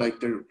do like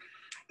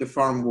the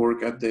farm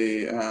work at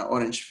the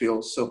orange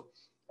fields. So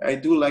I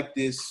do like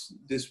this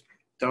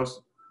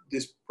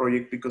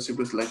project because it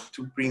was like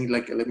to bring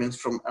like elements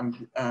from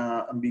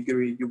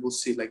ambiguity. You will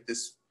see like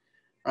this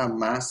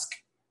mask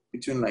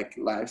between like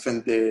life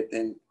and death,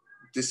 and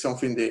this is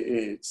something that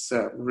it's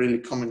really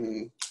common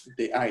in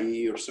the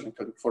IE or Southern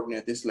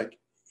California. This like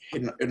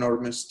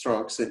enormous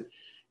trucks, and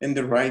in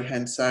the right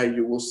hand side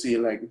you will see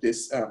like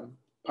this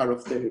part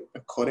of the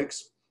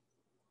codex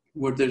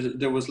where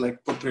there was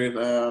like portrayed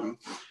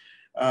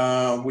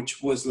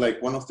which was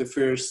like one of the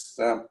first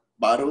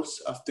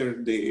battles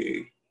after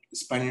the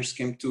Spaniards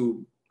came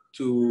to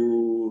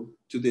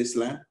this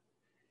land.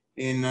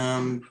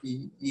 And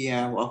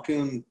yeah, I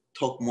can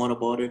talk more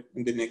about it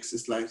in the next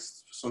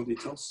slides, some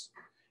details.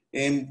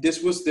 And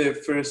this was the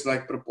first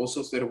like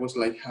proposals that was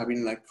like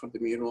having like for the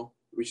mural,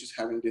 which is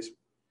having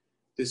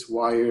this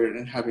wire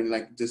and having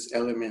like these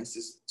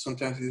elements.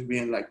 Sometimes it's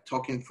being like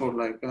talking for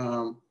like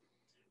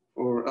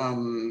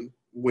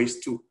ways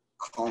to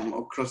come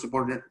across the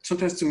border.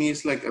 Sometimes to me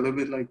it's like a little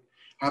bit like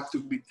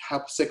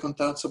have second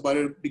thoughts about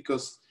it,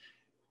 because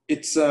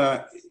it's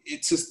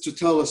just to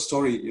tell a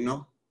story, you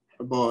know,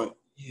 about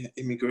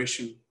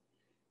immigration.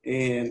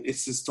 And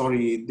it's a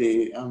story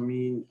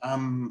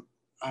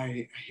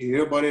I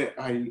hear about it.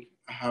 I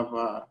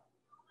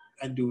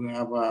do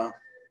have a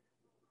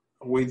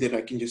way that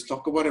I can just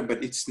talk about it,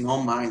 but it's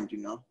not mine, you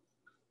know.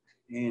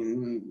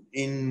 And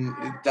in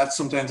that,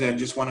 sometimes I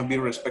just want to be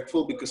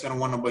respectful, because I don't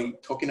want to be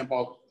talking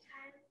about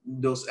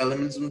those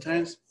elements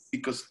sometimes,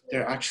 because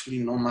they're actually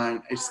not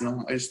mine. It's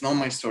not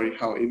my story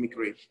how I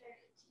immigrate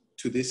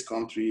to this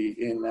country,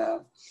 and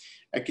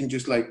I can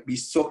just like be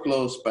so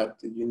close, but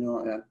you know,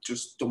 I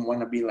just don't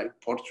want to be like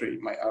portray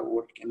my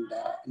artwork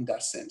in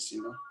that sense,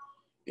 you know,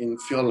 and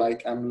feel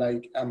like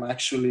I'm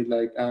actually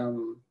like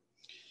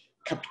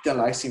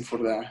capitalizing for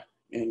that.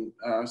 And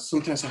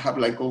sometimes I have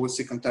like always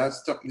second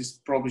thoughts. This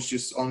probably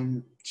just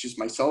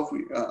myself.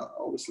 We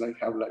always like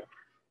have like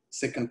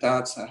second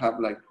thoughts. I have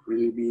like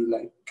really be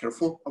like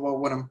careful about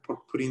what I'm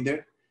putting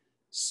there.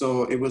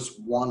 So it was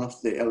one of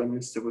the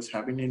elements that was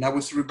happening. And I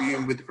was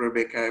reviewing with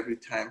Rebecca every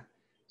time,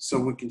 so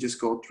we can just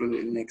go through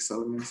the next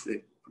elements for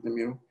the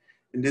mural.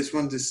 And this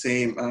one's the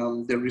same.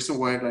 The reason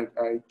why like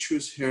I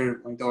choose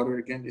her, my daughter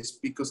again, is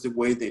because the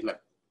way they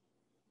like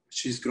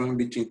she's growing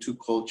between two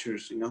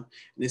cultures, you know.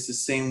 And it's the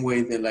same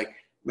way that like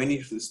many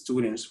of the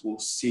students will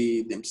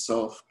see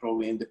themselves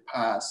probably in the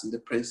past, in the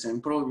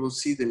present, probably will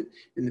see them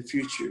in the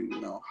future,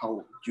 you know,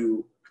 how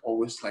you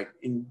always like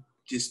in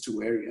these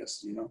two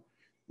areas, you know.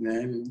 And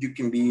then you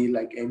can be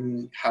like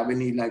and have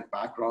any like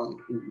background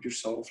in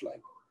yourself,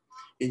 like,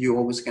 and you're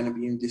always gonna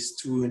be in this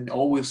two, and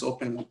always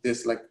open like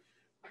this, like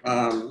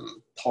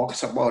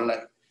talks about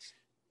like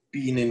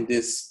being in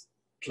this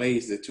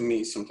place that to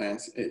me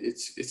sometimes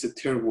it's a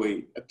third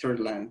way, a third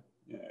land,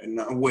 in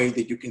a way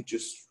that you can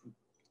just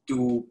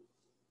do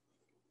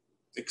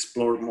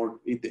explore more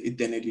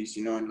identities,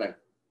 you know, and like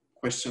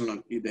question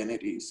on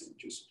identities, and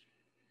just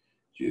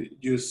you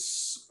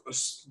just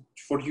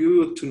for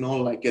you to know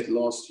like get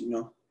lost, you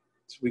know.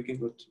 So we can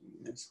go to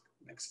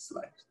next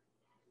slide.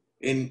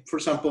 And for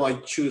example, I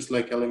choose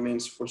like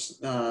elements for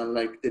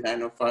like the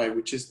 905,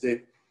 which is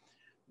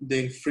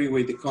the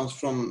freeway that comes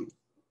from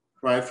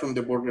right from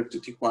the border to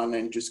Tijuana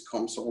and just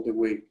comes all the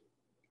way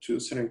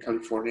to Southern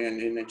California. And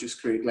then I just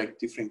create like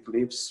different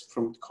clips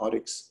from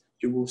codecs.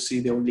 You will see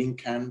the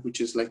Lincoln, which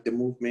is like the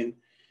movement.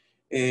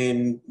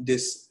 And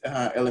this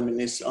element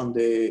is on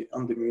the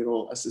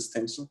mural as a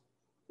stencil.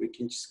 We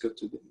can just go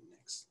to the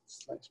next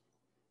slide.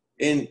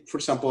 And for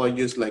example, I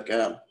use like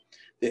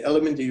the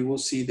element that you will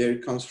see there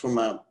comes from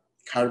a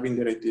carving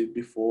that I did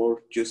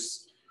before,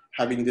 just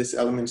having these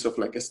elements of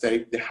like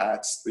aesthetic, the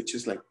hats, which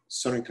is like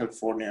Southern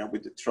California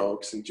with the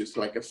trucks, and just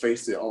like a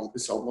face that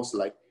is almost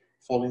like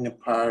falling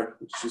apart,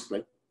 which is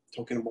like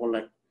talking about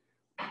like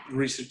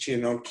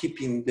researching or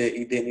keeping the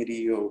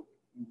identity or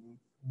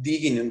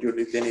digging in your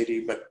identity,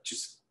 but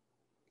just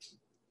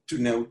to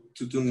know,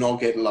 to do not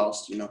get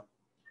lost, you know.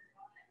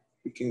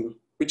 We can,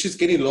 which is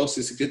getting lost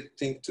is a good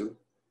thing too.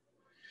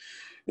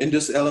 And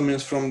those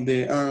elements from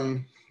the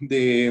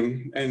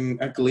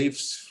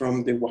glyphs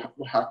from the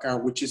Oaxaca,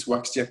 which is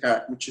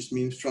Huaxyaca, which is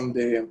means from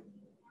the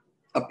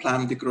a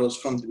plant that grows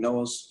from the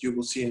nose, you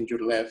will see in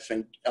your left,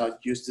 and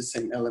use the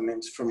same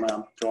elements from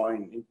a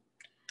drawing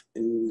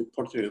in the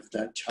portrait of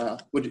that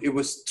child. But it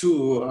was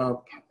too,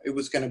 it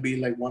was gonna be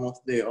like one of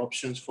the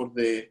options for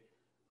the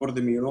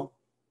mural.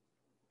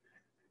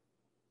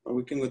 Or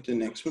we can go to the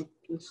next one,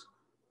 please.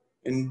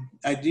 And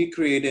I did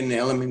create an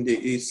element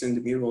that is in the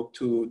mural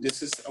too.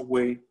 This is a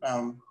way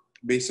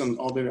based on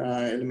other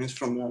elements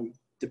from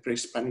the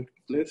pre-Hispanic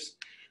glyphs.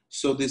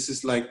 So this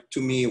is like,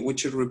 to me,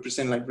 which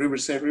represent like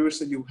Riverside.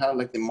 Riverside, you have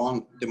like the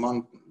Mount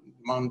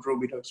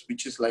Rubidoux,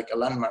 which is like a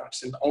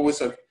landmarks. And always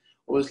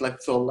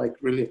like felt like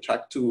really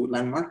attracted to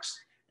landmarks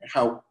and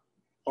how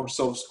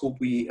ourselves could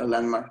be a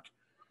landmark.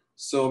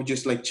 So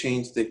just like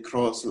change the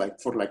cross like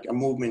for like a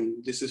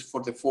movement. This is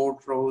for the four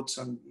roads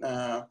and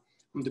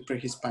the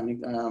pre-Hispanic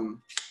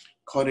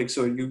codex,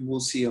 so you will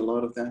see a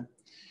lot of that,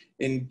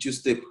 and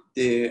just the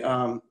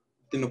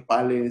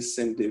nopales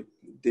and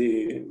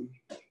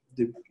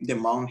the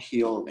Mount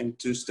Hill, and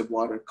just the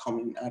water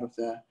coming out of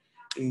that.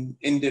 In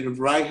the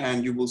right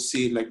hand, you will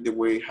see like the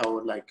way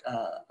how like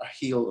a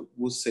hill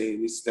would say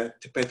is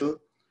that Tepetle,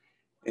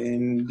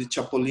 and the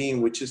Chapulín,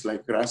 which is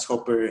like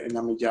grasshopper, and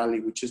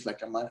Ameyali, which is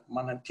like a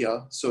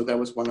manantial. So that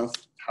was one of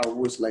how I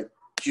was like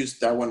use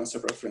that one as a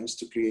reference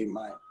to create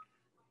mine.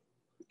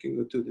 Can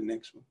go to the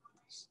next one.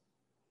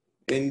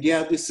 And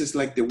yeah, this is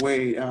like the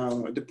way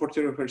the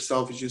portrait of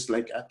herself is just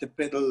like at the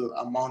pedal,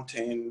 a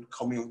mountain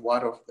coming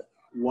water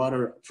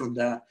from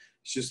that.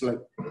 It's just like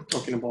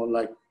talking about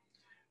like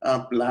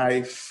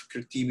life,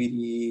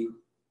 creativity,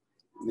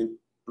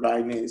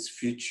 brightness,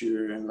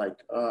 future, and like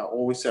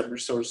always a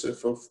resource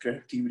of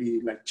creativity,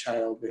 like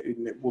child,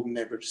 it will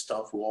never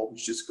stop, will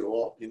always just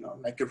grow up, you know,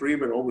 like a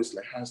river always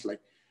like has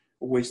like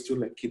ways to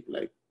like keep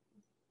like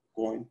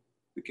going.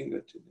 We can go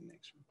to the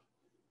next one.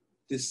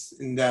 This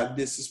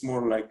is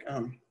more like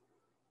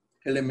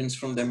elements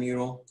from the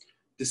mural.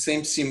 The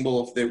same symbol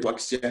of the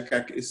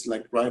Huaxyaca is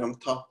like right on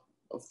top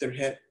of their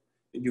head.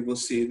 And you will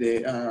see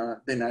the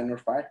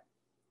 905.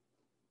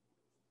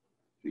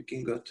 We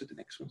can go to the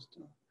next one.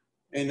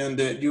 And on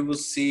you will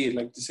see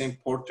like the same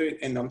portrait,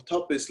 and on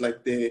top is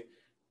like the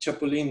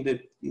Chapulín,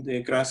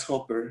 the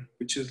grasshopper,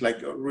 which is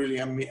like a really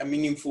a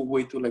meaningful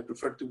way to like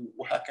refer to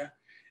Oaxaca,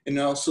 and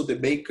also the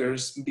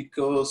bakers,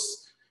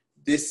 because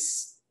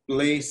this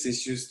place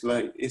is just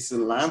like it's a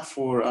lamp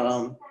for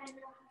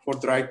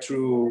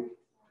drive-through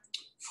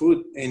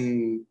food,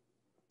 and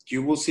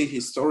you will see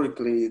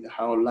historically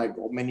how like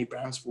many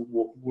brands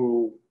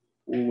will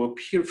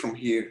appear from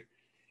here,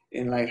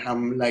 and like how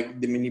like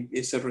the many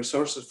it's a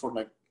resource for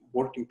like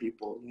working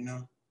people, you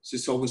know. So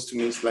it's always, to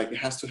me, it's like it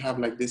has to have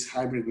like these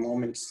hybrid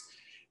moments,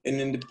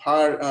 and in the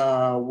part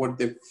where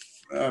the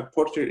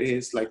portrait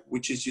is like,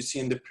 which is you see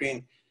in the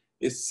print,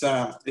 it's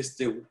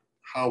the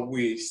how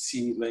we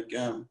see like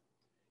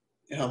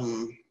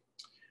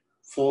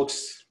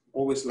folks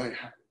always like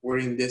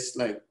wearing this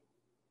like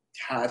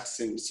hats,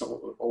 and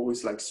so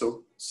always like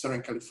so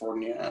Southern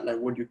California, like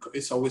what you,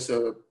 it's always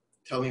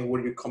telling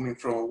where you're coming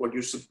from, what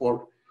you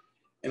support,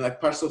 and like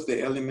parts of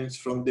the elements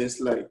from this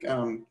like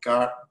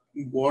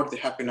war that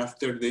happened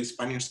after the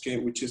Spaniards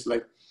came, which is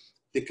like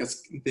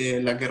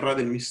La Guerra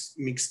del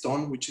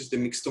Mixtón, which is the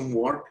Mixtón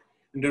War.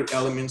 And there are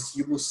elements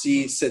you will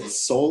see said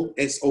Sol,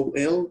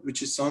 S-O-L,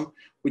 which is son,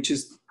 which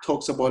is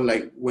talks about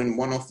like when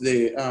one of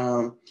the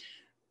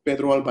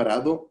Pedro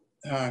Alvarado,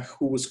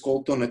 who was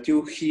called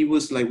Tonatiuh, he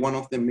was like one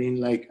of the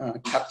main like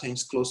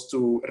captains close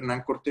to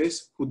Hernán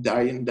Cortés, who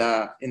died in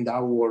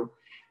that war.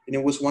 And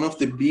it was one of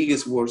the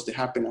biggest wars that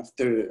happened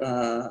after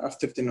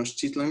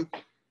Tenochtitlan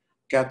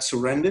got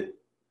surrendered.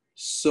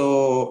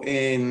 So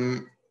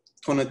in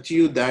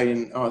Tonatiuh died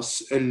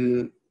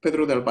in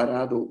Pedro de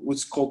Alvarado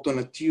was called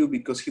Tonatiuh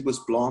because he was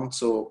blonde.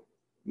 So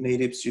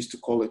natives used to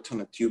call it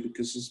Tonatiuh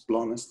because he's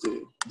blonde as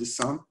the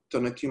sun.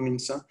 Tonatiuh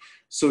means sun.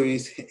 So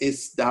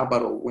it's that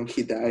battle when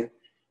he died.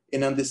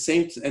 And on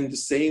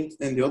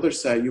the other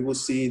side, you will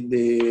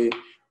see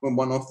when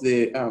one of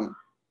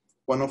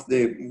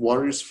the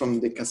warriors from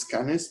the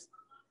Cascanes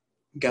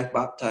got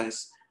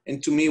baptized.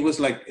 And to me, it was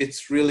like,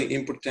 it's really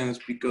important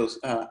because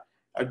I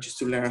just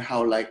to learn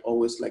how like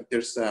always like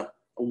there's a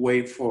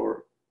way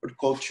for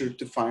culture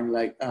to find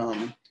like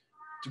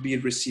to be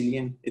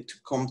resilient, to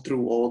come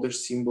through all their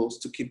symbols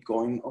to keep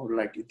going, or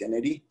like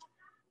identity.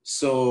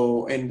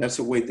 So, and that's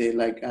a way they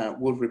like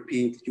will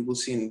repeat. You will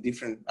see in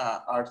different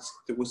arts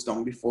that was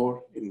done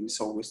before, and it's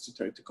always to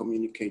try to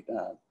communicate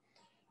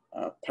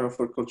part of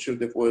our culture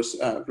that was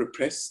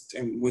repressed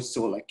and we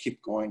still like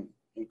keep going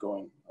and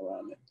going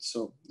around it.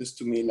 So this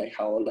to me like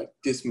how like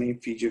this main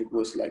figure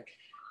was like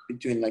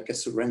between like a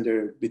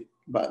surrender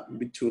but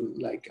between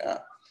like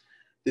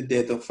the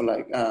death of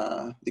like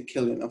the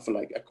killing of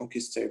like a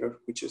conquistador,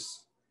 which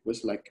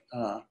was like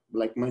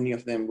many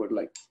of them were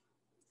like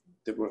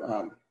they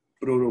were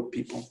brutal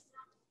people.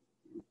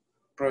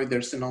 Probably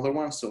there's another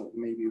one, so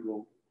maybe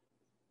we'll.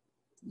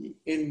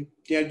 And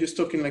yeah, just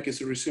talking like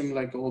as a resume,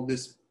 like all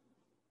this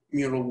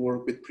mural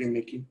work with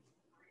printmaking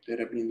that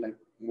I've been like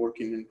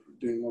working and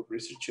doing more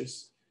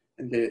researches,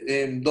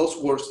 and those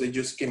works they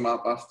just came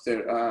up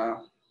after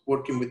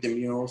working with the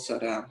murals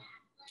at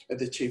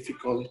the Chaffey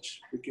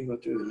College. We can go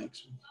to the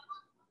next one.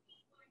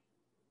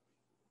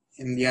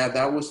 And yeah,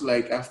 that was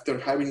like after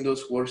having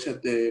those works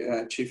at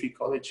the Chaffey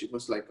College, it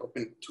was like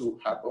open to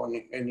have on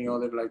any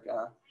other like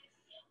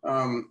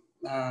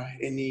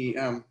any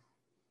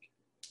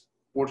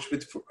works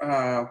with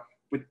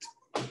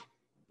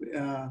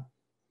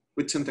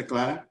Santa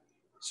Clara.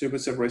 So it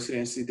was a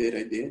residency that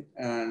I did,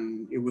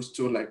 and it was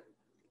to like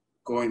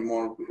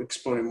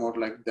exploring more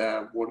like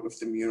the work of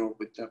the mural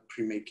with the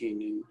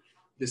pre-making and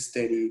the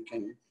aesthetic,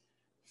 and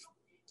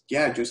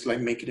yeah, just like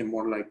making it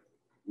more like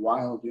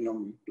wild,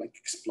 like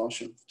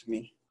explosion to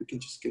me. We can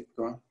just get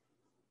going.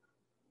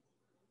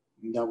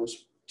 And that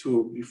was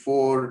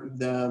before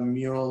the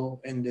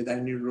mural in the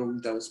dining room.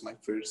 That was my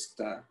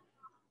first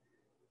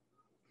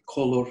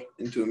color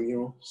into a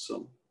mural.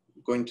 So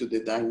going to the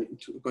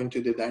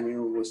dining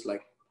room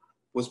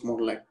was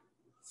more like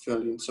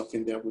feeling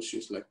something that was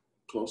just like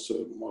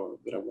closer, more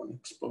that I want to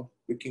explore.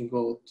 We can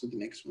go to the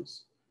next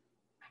ones.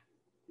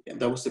 Yeah,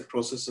 that was the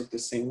process of the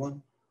same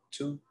one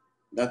too.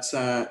 That's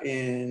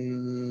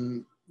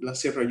in La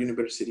Sierra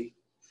University.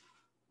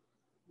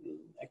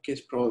 I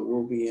guess probably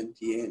will be at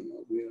the end,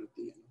 or we're at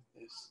the end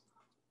of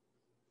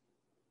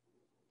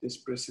this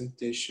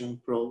presentation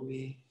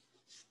probably.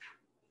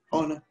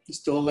 Oh no, it's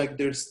still like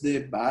there's the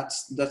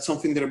bats. That's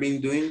something that I've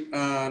been doing,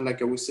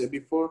 like I was said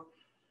before,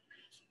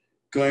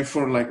 going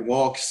for like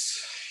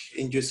walks,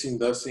 inducing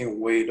the same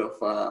weight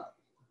of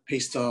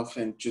paste off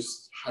and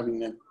just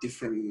having a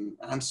different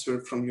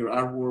answer from your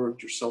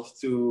artwork yourself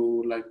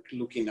to like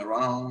looking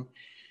around.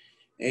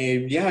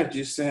 And yeah,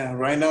 just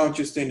right now,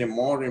 just doing it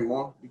more and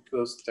more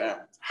because I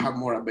have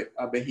more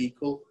a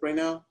vehicle right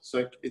now.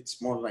 So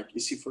it's more like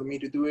easy for me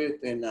to do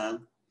it. And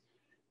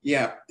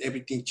yeah,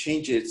 everything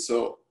changes.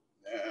 So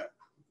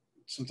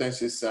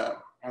sometimes it's, I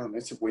don't know,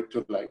 it's a way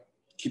to like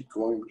keep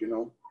going,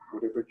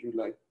 whatever you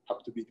like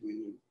have to be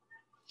doing.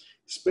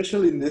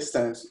 Especially in this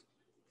times,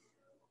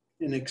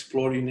 in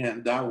exploring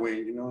it that way,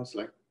 it's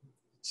like,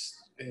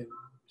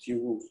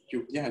 you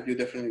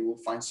definitely will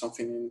find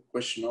something and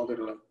question other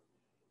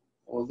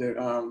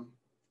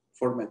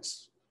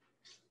formats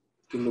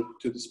to look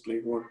to display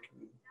work.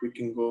 We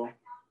can go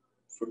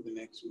for the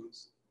next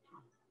ones.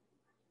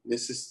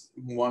 This is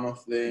one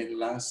of the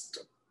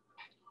last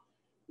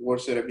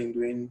works that I've been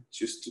doing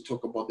just to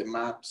talk about the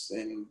maps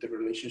and the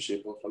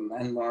relationship of a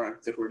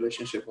landmark, the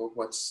relationship of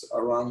what's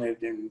around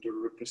it and the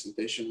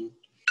representation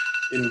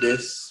in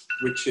this,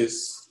 which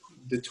is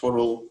the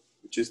turtle,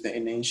 which is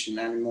an ancient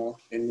animal,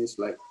 and it's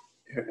like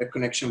a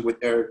connection with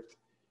earth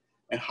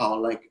and how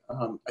like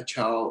a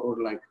child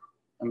or like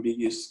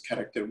ambiguous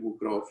character will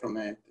grow from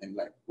it and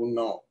like will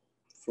know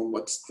from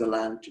what's the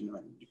land,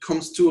 it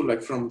comes to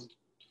like from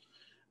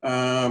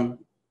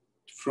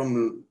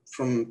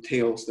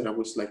tales that I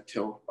was like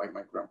told by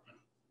my grandpa.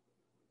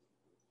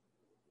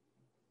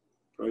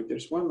 Right,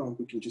 there's one, or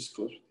we can just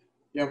close.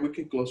 Yeah, we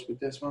can close with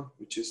this one,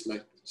 which is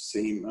like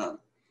same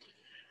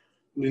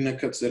linen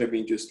cuts that have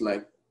been just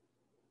like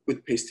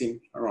with pasting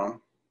around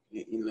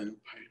in Inland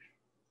Empire.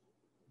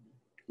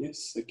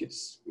 Yes, I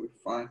guess we're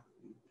fine.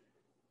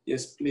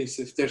 Yes, please,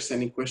 if there's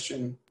any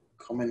question,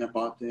 comment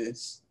about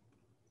this.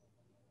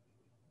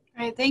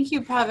 All right, thank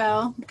you,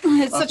 Pavel.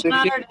 It's such an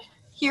Thank you. honor to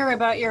hear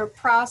about your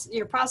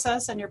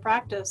process and your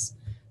practice.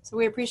 So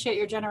we appreciate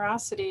your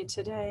generosity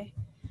today.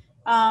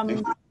 Thank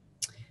you.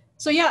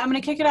 So yeah, I'm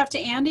going to kick it off to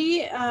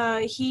Andy.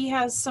 He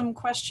has some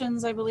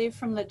questions, I believe,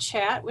 from the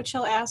chat, which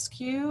he'll ask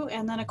you.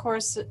 And then, of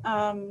course,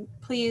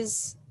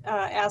 please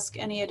ask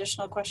any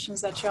additional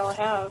questions that y'all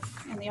have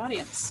in the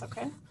audience,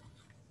 okay?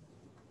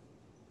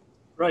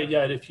 Right,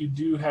 yeah, and if you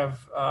do have,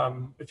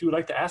 if you would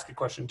like to ask a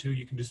question too,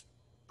 you can just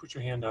put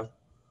your hand up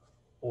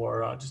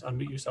or just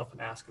unmute yourself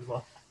and ask as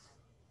well.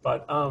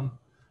 But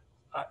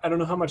I don't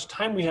know how much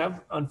time we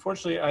have.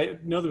 Unfortunately, I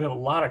know that we have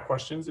a lot of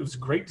questions. It was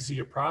great to see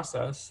your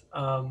process.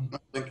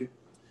 Thank you.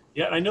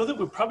 Yeah, and I know that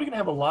we're probably gonna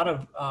have a lot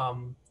of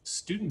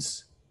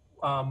students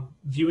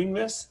viewing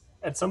this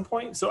at some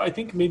point. So I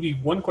think maybe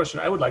one question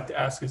I would like to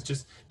ask is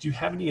just, do you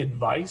have any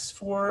advice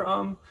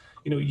for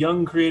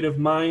young creative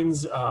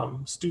minds,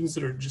 students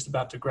that are just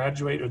about to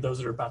graduate or those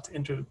that are about to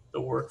enter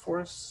the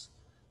workforce?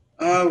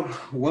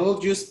 Well,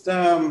 just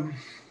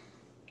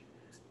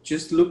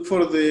look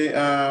for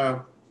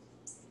the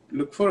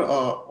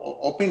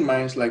open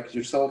minds like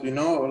yourself,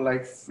 or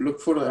like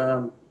look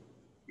for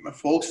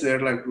folks that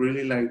are like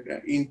really like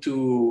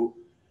into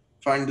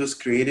find those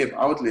creative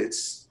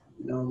outlets.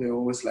 They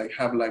always like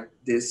have like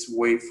this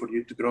way for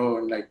you to grow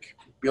and like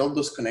build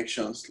those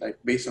connections like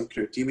based on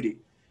creativity.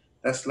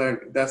 That's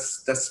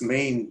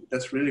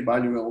really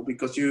valuable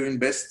because you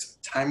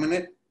invest time in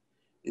it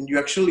and you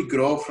actually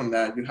grow from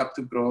that. You have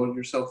to grow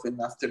yourself, and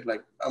after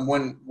like,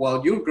 and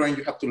while you're growing,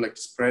 you have to like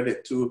spread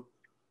it too.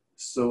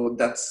 So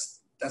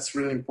that's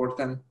really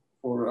important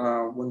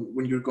for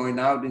when you're going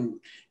out. And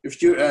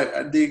if you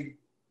the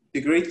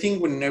great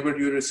thing whenever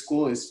you're at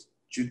school is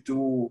you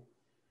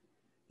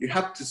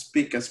have to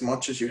speak as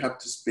much as you have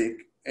to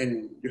speak,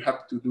 and you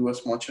have to do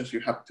as much as you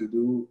have to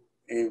do,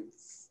 and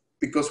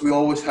because we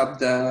always have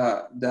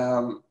the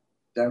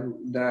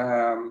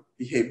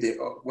behavior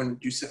when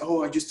you say,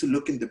 oh, I used to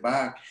look in the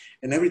back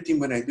and everything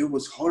when I do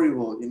was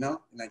horrible, and I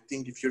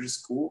think if you're in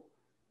school,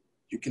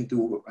 you can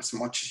do as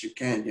much as you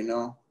can,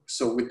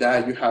 so with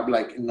that you have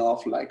like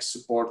enough like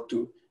support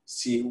to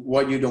see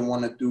what you don't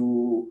want to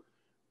do,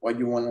 what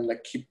you want to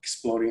like keep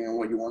exploring, and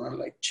what you want to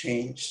like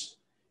change,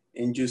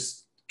 and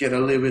just get a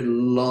little bit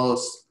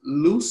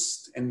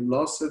loose and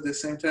lost at the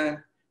same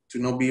time, to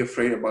not be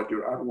afraid about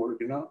your artwork,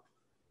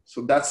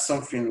 So that's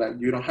something like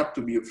you don't have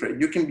to be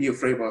afraid. You can be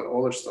afraid about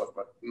other stuff,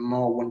 but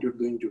not when you're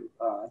doing your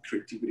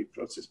creativity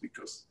process,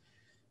 because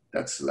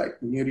that's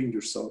like muting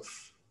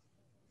yourself.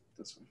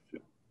 That's what I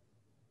feel.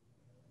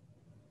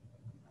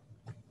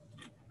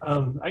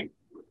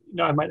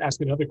 I might ask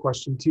another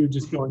question too,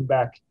 just going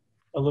back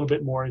a little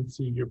bit more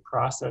into your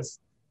process.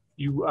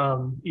 You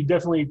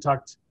definitely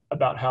talked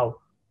about how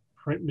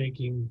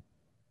printmaking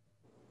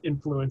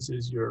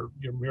influences your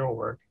mural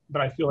work,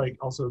 but I feel like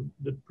also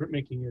the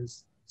printmaking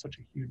is such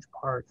a huge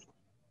part,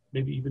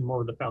 maybe even more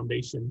of the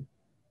foundation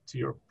to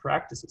your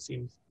practice, it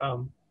seems.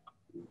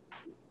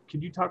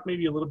 Could you talk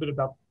maybe a little bit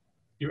about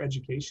your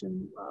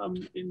education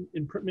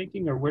in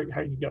printmaking, or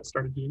how you got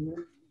started doing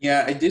that?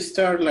 Yeah, I did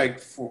start like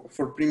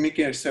for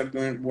printmaking. I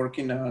started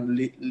working on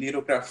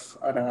lithograph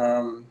at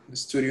a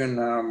studio in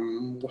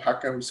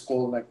Oaxaca. It's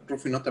called like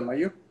Rufino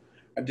Tamayo.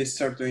 I did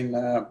start doing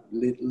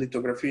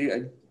lithography.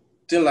 I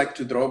did like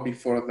to draw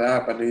before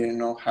that, but I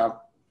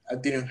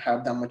didn't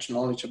have that much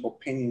knowledge about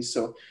painting.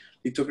 So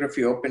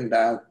lithography opened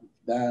that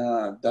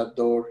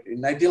door,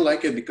 and I did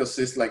like it because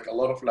it's like a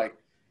lot of like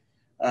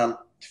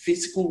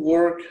physical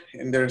work,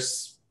 and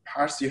there's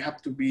parts you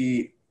have to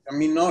be. I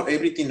mean, not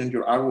everything in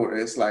your artwork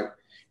is like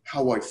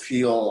how I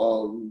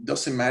feel.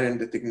 Doesn't matter in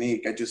the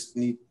technique. I just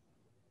need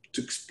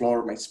to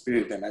explore my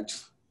spirit, and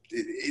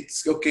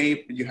it's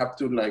okay. But you have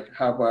to like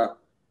have a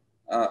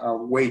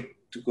way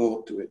to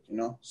go to it,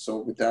 So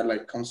with that,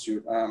 like comes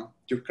your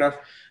craft.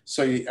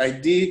 So I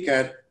did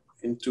get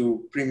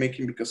into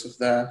printmaking because of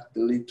that,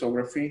 the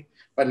lithography.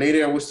 But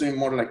later I was doing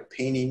more like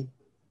painting,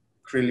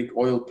 acrylic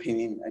oil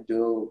painting.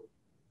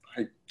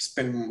 I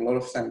spent a lot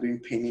of time doing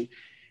painting.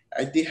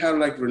 I did have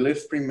like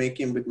relief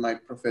printmaking with my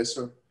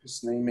professor.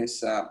 His name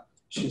is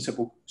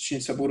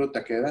Shinsaburo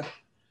Takeda.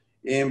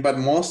 But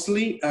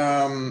mostly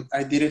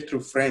I did it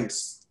through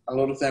friends. A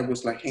lot of that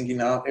was like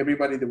hanging out.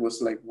 Everybody that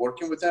was like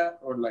working with that,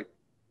 or like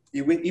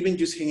even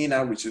just hanging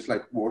out, which is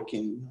like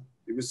working.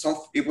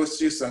 It was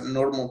just a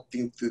normal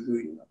thing to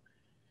do,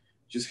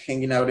 just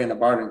hanging out in a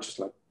bar and just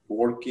like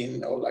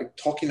working, or like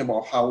talking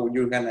about how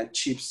you're gonna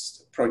achieve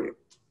the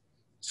project.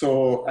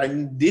 So I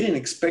didn't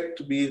expect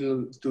to be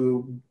able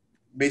to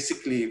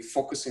basically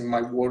focus in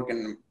my work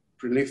and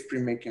relief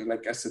printmaking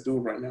like as I do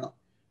right now,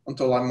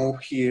 until I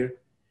moved here.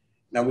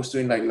 And I was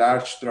doing like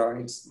large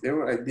drawings.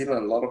 I did a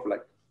lot of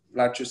like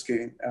larger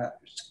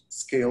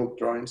scale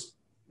drawings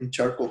in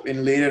charcoal.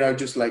 And later I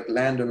just like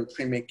land on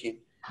printmaking.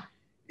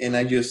 And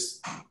I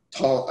just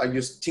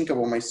think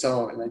about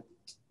myself, and I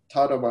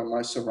thought about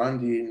my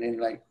surrounding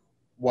and like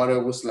what I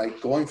was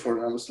like going for.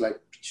 And I was like,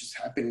 just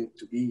happening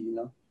to be,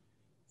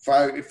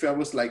 If I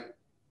was like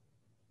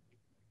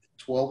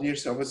 12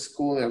 years I was at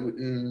school,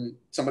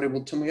 somebody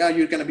would tell me, "Yeah,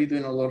 you're gonna be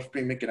doing a lot of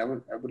printmaking."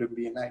 I wouldn't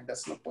be, like,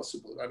 that's not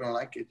possible. I don't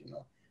like it, you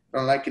know. I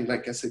don't like it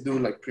like as I do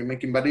like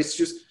printmaking, but it's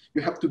just,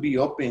 you have to be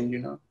open, you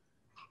know,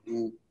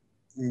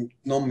 and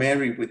not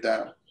married with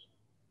the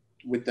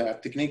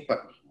technique, but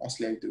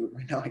mostly I do it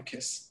right now, I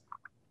guess.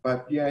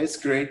 But yeah, it's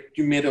great.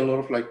 You meet a lot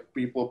of like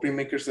people,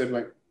 printmakers that are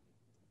like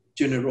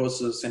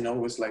generous and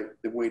always like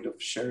the weight of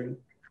sharing.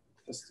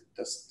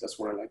 That's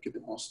what I like it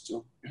the most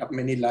too. You have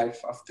many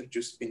life after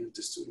just being in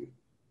the studio.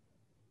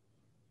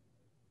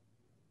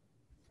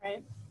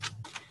 Right.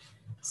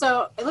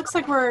 So it looks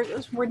like we're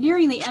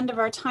nearing the end of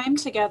our time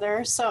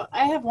together. So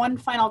I have one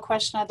final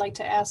question I'd like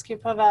to ask you,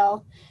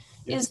 Pável.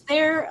 Yes.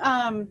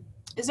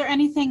 Is there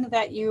anything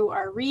that you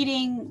are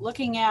reading,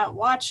 looking at,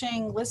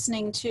 watching,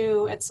 listening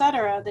to,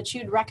 etc., that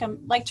you'd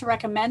like to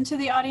recommend to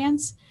the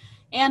audience?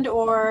 And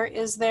or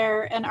is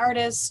there an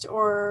artist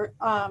or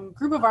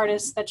group of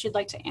artists that you'd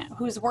like to,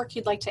 whose work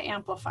you'd like to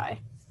amplify?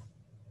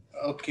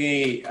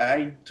 Okay,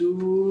 I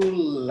do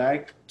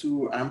like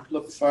to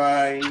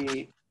amplify.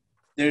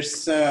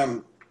 There's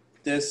a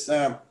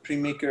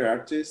printmaker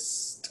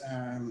artist.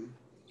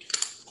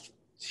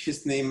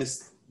 His name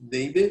is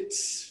David.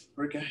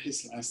 Forget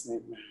his last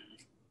name.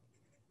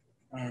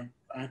 Let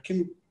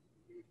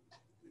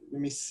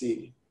me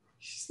see.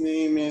 His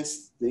name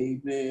is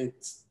David.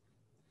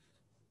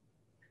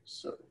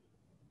 So,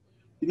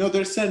 you know,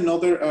 there's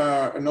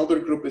another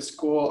group. It's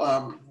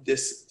called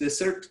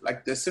Desert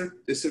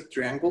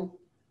Triangle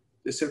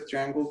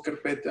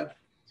Carpeta,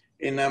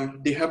 and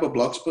they have a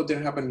blogspot. They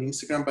have an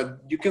Instagram, but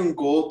you can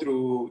go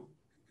through,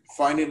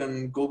 find it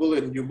on Google,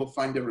 and you will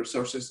find the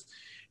resources.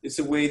 It's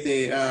a way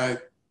they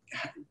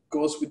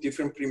goes with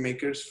different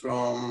printmakers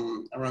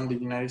from around the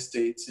United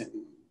States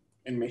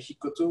and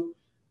Mexico too.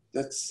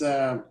 That's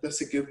a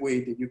good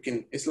way that you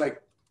can. It's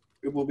like,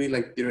 it will be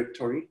like a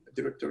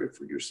directory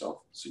for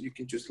yourself. So you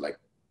can just like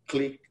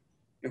click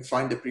and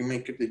find the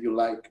printmaker that you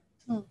like.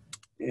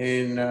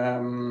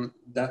 And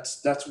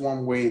that's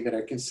one way that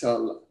I can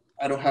sell.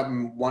 I don't have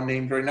one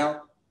name right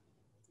now.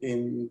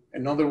 And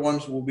other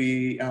ones will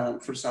be,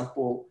 for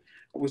example,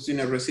 I was in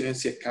a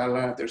residency at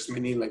Cala. There's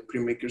many like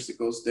printmakers that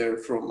goes there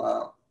from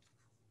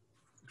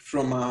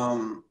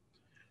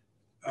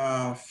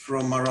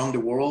around the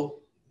world,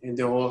 and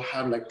they all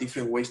have like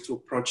different ways to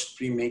approach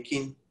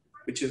printmaking,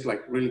 which is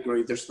like really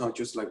great. There's not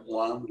just like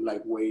one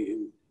like way.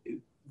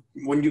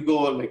 When you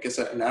go like as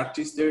an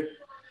artist there,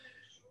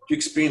 you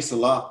experience a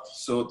lot.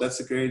 So that's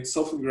a great.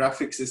 Software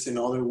graphics is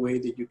another way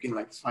that you can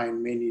like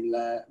find many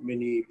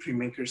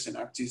printmakers and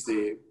artists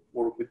that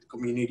work with the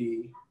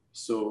community.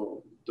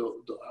 So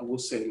I will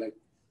say like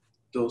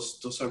those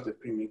are the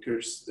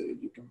printmakers that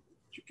you can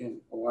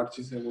or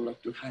artists that I would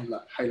like to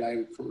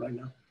highlight for right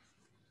now.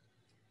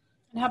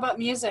 And how about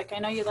music? I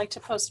know you like to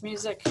post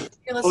music.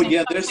 You're listening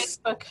on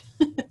Facebook.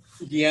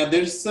 Yeah,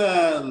 there's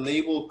a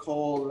label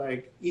called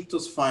like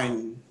Ito's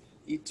Fine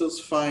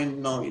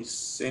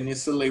Noise, and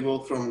it's a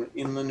label from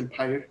Inland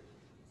Empire.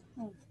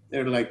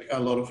 They're like a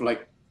lot of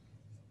like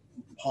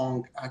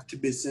punk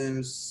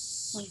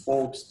activisms,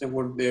 folks that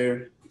were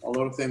there. A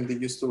lot of them, they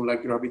used to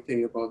like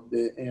gravitate about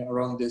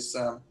around this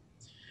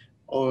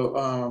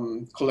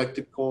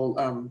collective called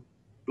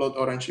Blood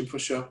Orange Info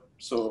Shop.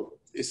 So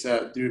it's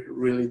a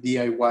really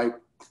DIY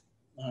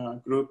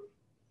group.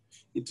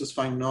 Ito's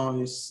Fine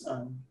Noise.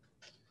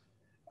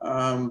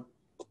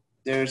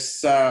 There's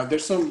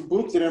some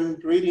book that I'm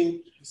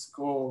reading. It's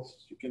called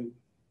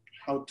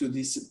How to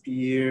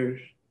Disappear,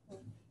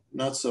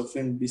 Knots of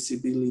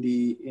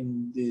Invisibility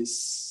in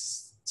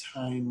This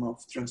Time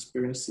of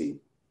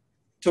Transparency.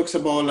 Talks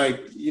about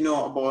like, you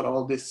know, about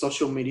all this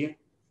social media,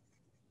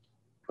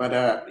 but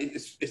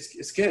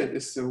it's good.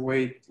 It's a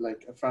way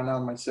like I found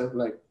out myself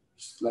like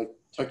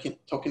taking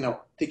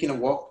a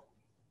walk.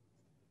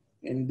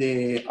 And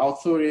the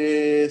author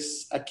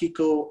is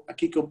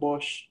Akiko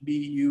Bosch,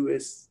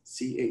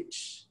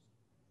 B-U-S-C-H.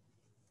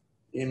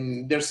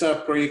 And there's a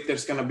project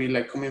that's gonna be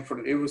like coming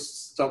for, it was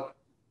stopped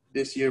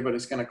this year, but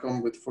it's gonna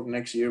come for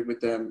next year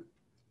with a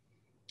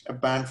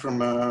band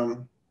from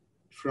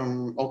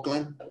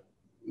Oakland.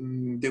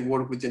 They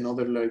work with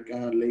another like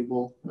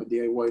label, a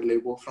DIY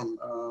label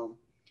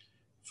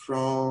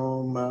from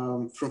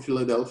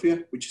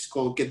Philadelphia, which is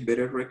called Get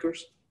Better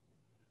Records.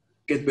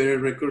 Get Better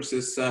Records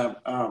is a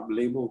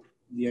label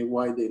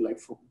DIY. They like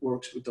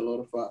works with a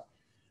lot of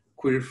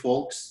queer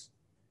folks,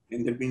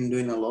 and they've been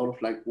doing a lot of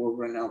like work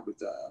right now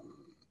with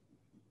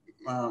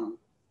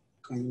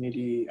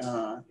community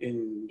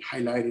in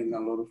highlighting a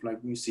lot of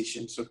like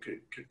musicians or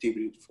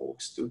creativity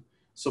folks too.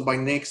 So by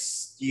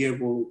next year,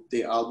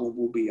 the album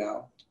will be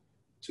out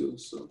too.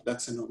 So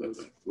that's another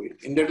like way.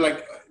 And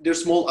they're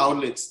small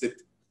outlets that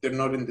they're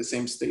not in the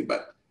same state,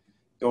 but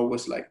they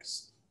always like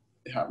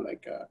they have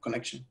like a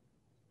connection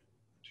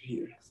to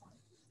here.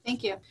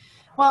 Thank you.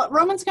 Well,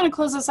 Roman's going to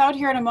close us out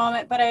here in a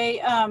moment, but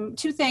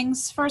two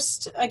things.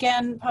 First,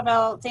 again,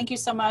 Pável, thank you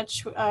so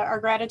much. Our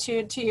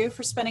gratitude to you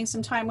for spending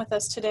some time with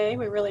us today.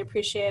 We really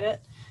appreciate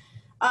it.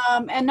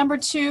 And number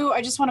two,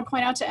 I just want to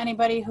point out to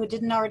anybody who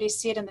didn't already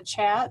see it in the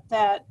chat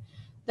that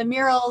The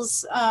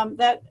murals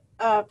that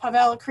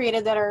Pável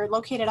created that are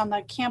located on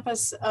the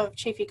campus of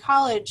Chaffey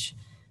College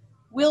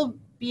will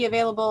be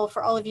available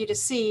for all of you to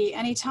see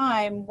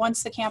anytime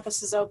once the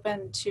campus is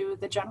open to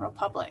the general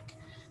public.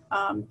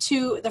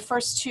 The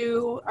first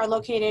two are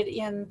located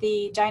in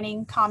the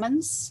dining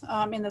commons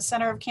in the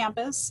center of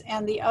campus,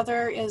 and the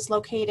other is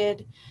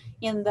located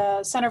in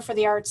the Center for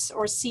the Arts,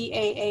 or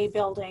CAA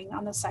building,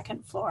 on the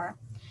second floor.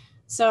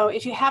 So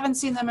if you haven't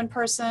seen them in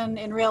person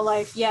in real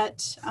life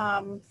yet,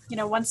 you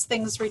know, once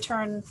things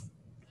return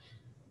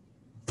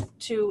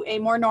to a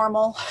more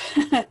normal,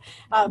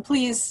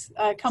 please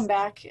come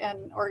back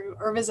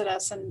or visit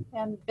us and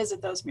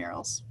visit those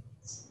murals.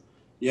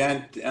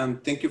 Yeah,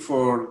 and thank you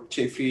for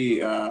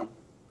Chaffey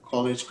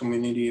College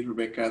community,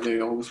 Rebecca.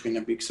 They've always been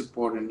a big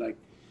support and like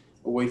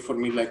a way for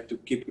me like to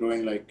keep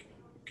growing like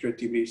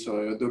creatively.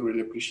 So I do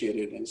really appreciate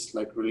it, and it's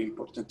like really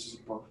important to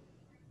support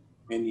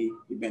any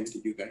event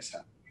that you guys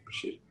have.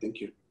 Appreciate it.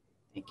 Thank you.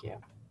 Thank you.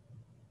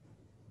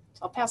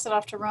 So I'll pass it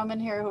off to Roman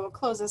here, who will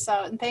close us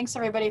out. And thanks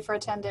everybody for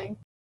attending.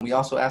 We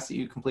also ask that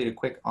you complete a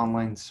quick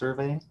online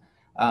survey,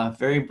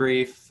 very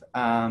brief,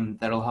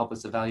 that'll help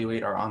us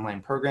evaluate our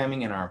online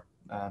programming and our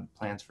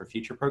plans for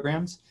future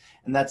programs.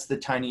 And that's the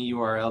tiny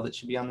URL that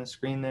should be on the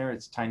screen there.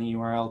 It's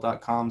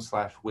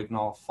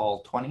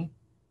tinyurl.com/wignallfall20.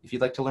 If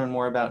you'd like to learn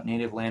more about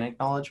native land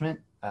acknowledgement,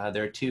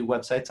 there are 2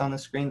 websites on the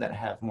screen that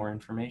have more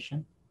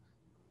information.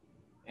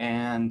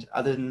 And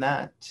other than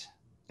that,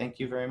 thank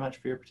you very much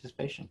for your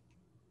participation.